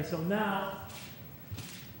together. So now,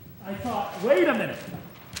 I thought, wait a minute.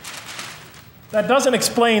 That doesn't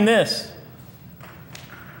explain this.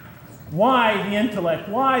 Why the intellect?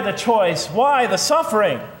 Why the choice? Why the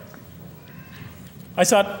suffering? I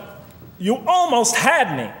thought, you almost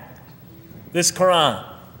had me, this Quran.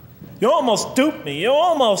 You almost duped me. You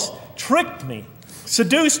almost tricked me,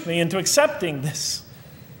 seduced me into accepting this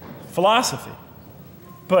philosophy.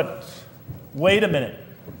 But wait a minute.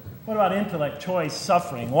 What about intellect, choice,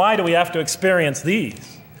 suffering? Why do we have to experience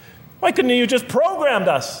these? Why couldn't you just programmed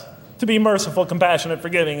us to be merciful, compassionate,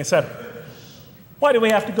 forgiving, etc.? Why do we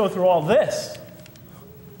have to go through all this?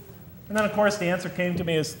 And then, of course, the answer came to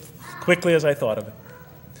me as quickly as I thought of it.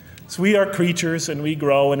 So we are creatures, and we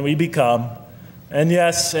grow, and we become. And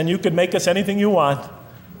yes, and you could make us anything you want,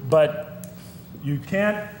 but you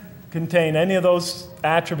can't contain any of those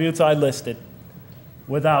attributes I listed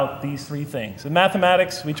without these 3 things. In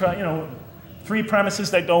mathematics, we try, 3 premises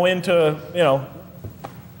that go into,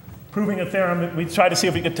 proving a theorem. We try to see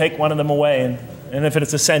if we could take one of them away, and if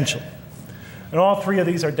it's essential. And all 3 of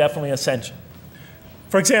these are definitely essential.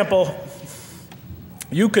 For example,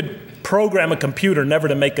 you could program a computer never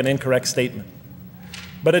to make an incorrect statement,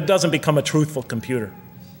 but it doesn't become a truthful computer.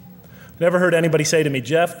 Never heard anybody say to me,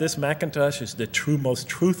 Jeff, this Macintosh is the most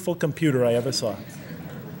truthful computer I ever saw.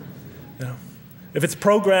 If it's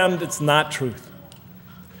programmed, it's not truth.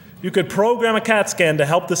 You could program a CAT scan to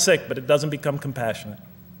help the sick, but it doesn't become compassionate.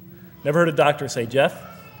 Never heard a doctor say, Jeff,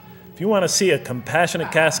 if you want to see a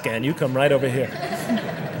compassionate CAT scan, you come right over here.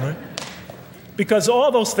 Right? Because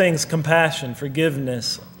all those things, compassion,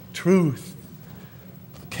 forgiveness, truth,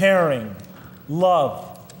 caring,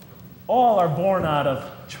 love, all are born out of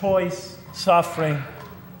choice, suffering,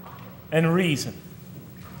 and reason.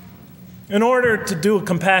 In order to do a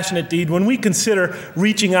compassionate deed, when we consider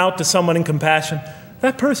reaching out to someone in compassion,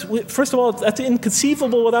 that person, first of all, that's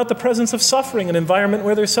inconceivable without the presence of suffering, an environment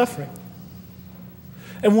where there's suffering.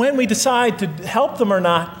 And when we decide to help them or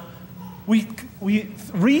not, we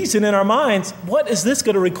reason in our minds, what is this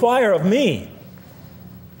going to require of me?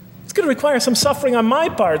 It's going to require some suffering on my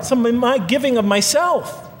part, some in my giving of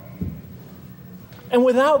myself. And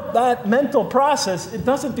without that mental process, it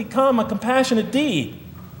doesn't become a compassionate deed.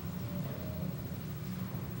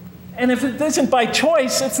 And if it isn't by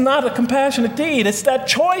choice, it's not a compassionate deed. It's that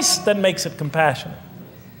choice that makes it compassionate.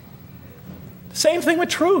 Same thing with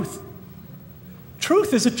truth.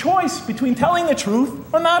 Truth is a choice between telling the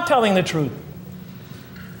truth or not telling the truth.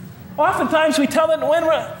 Oftentimes we tell it when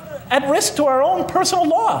we're at risk to our own personal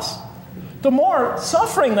loss. The more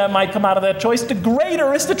suffering that might come out of that choice, the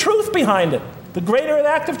greater is the truth behind it, the greater the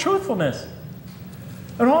act of truthfulness.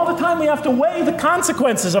 And all the time we have to weigh the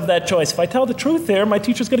consequences of that choice. If I tell the truth there, my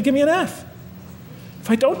teacher's going to give me an F.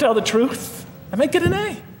 If I don't tell the truth, I might get an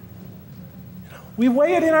A. We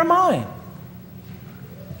weigh it in our mind.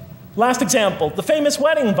 Last example, the famous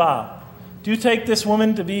wedding vow. Do you take this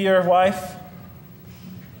woman to be your wife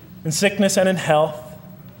in sickness and in health,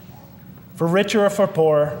 for richer or for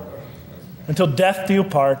poorer, until death do you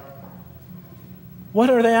part? What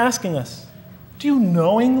are they asking us? Do you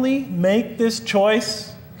knowingly make this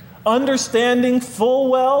choice, understanding full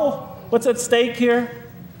well what's at stake here?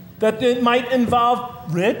 That it might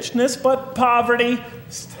involve richness but poverty,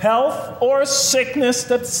 health or sickness,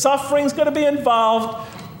 that suffering's going to be involved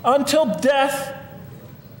until death.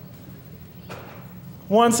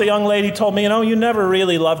 Once a young lady told me, you never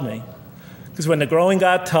really loved me. Because when the growing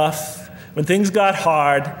got tough, when things got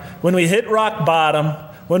hard, when we hit rock bottom,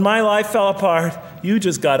 when my life fell apart, you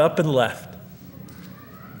just got up and left.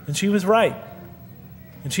 And she was right.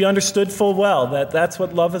 And she understood full well that that's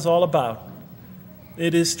what love is all about.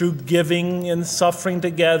 It is through giving and suffering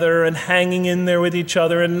together and hanging in there with each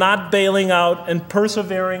other and not bailing out and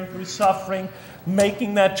persevering through suffering,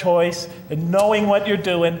 making that choice and knowing what you're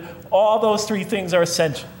doing. All those three things are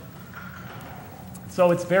essential.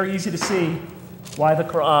 So it's very easy to see why the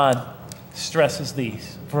Quran stresses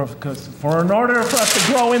these. Because in order for us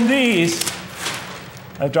to grow in these,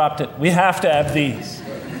 I've dropped it, we have to have these.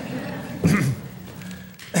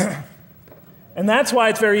 And that's why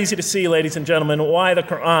it's very easy to see, ladies and gentlemen, why the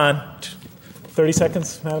Quran, 30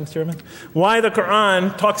 seconds, Madam Chairman, why the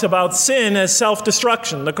Quran talks about sin as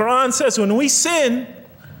self-destruction. The Quran says when we sin,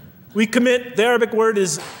 we commit, the Arabic word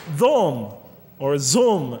is dhulm, or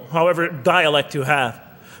zum, however dialect you have.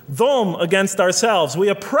 Dhulm against ourselves. We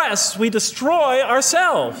oppress, we destroy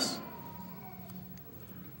ourselves.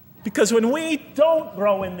 Because when we don't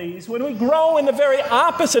grow in these, when we grow in the very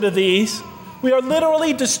opposite of these, we are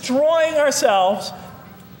literally destroying ourselves.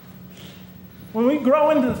 When we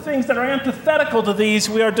grow into the things that are antithetical to these,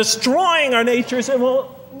 we are destroying our natures and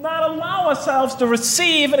will not allow ourselves to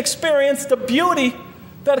receive and experience the beauty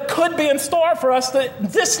that could be in store for us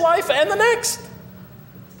this life and the next.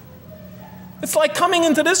 It's like coming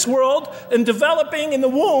into this world and developing in the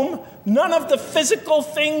womb none of the physical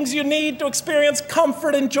things you need to experience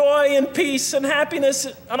comfort and joy and peace and happiness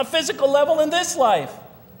on a physical level in this life.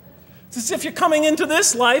 It's as if you're coming into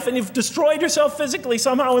this life and you've destroyed yourself physically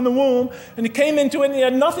somehow in the womb, and you came into it and you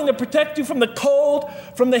had nothing to protect you from the cold,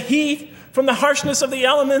 from the heat, from the harshness of the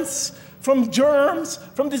elements, from germs,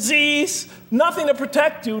 from disease, nothing to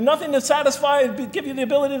protect you, nothing to satisfy, give you the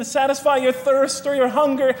ability to satisfy your thirst or your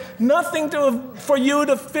hunger, nothing for you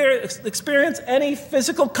to experience any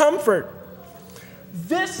physical comfort.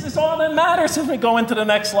 This is all that matters as we go into the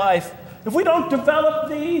next life. If we don't develop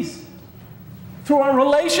these through our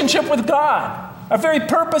relationship with God, our very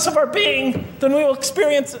purpose of our being, then we will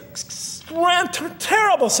experience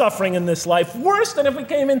terrible suffering in this life, worse than if we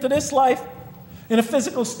came into this life in a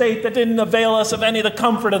physical state that didn't avail us of any of the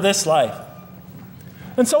comfort of this life.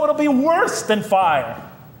 And so it'll be worse than fire.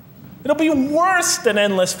 It'll be worse than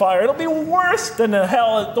endless fire. It'll be worse than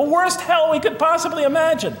hell, the worst hell we could possibly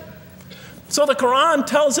imagine. So the Quran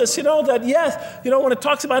tells us, that yes, when it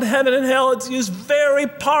talks about heaven and hell, it's used very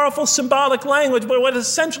powerful symbolic language, but what it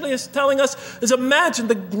essentially is telling us is imagine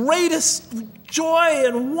the greatest joy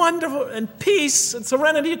and wonder and peace and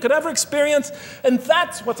serenity you could ever experience, and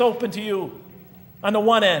that's what's open to you on the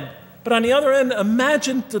one end. But on the other end,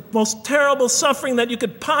 imagine the most terrible suffering that you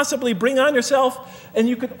could possibly bring on yourself, and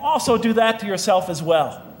you could also do that to yourself as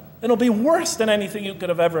well. It'll be worse than anything you could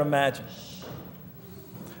have ever imagined.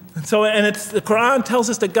 And it's, the Quran tells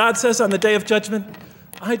us that God says on the day of judgment,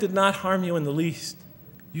 I did not harm you in the least.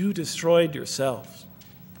 You destroyed yourselves.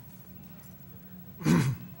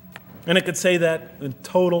 And it could say that in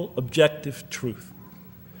total objective truth.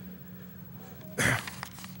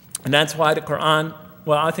 And that's why the Quran,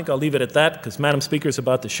 well, I think I'll leave it at that because Madam Speaker is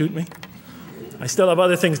about to shoot me. I still have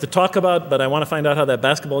other things to talk about, but I want to find out how that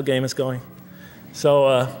basketball game is going.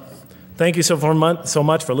 So thank you so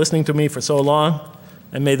much for listening to me for so long.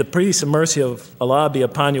 And may the peace and mercy of Allah be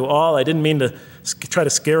upon you all. I didn't mean to try to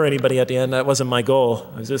scare anybody at the end. That wasn't my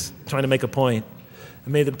goal. I was just trying to make a point.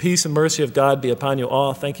 And may the peace and mercy of God be upon you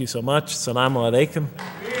all. Thank you so much. Assalamu alaikum.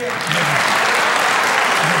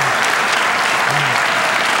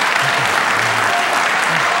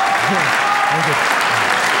 Thank you.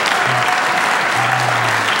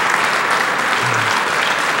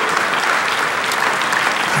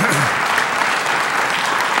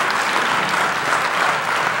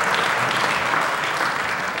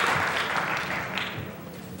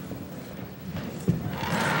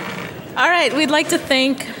 All right, we'd like to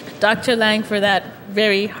thank Dr. Lang for that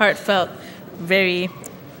very heartfelt, very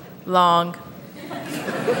long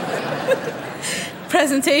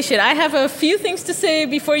presentation. I have a few things to say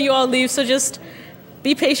before you all leave, so just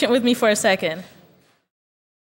be patient with me for a second.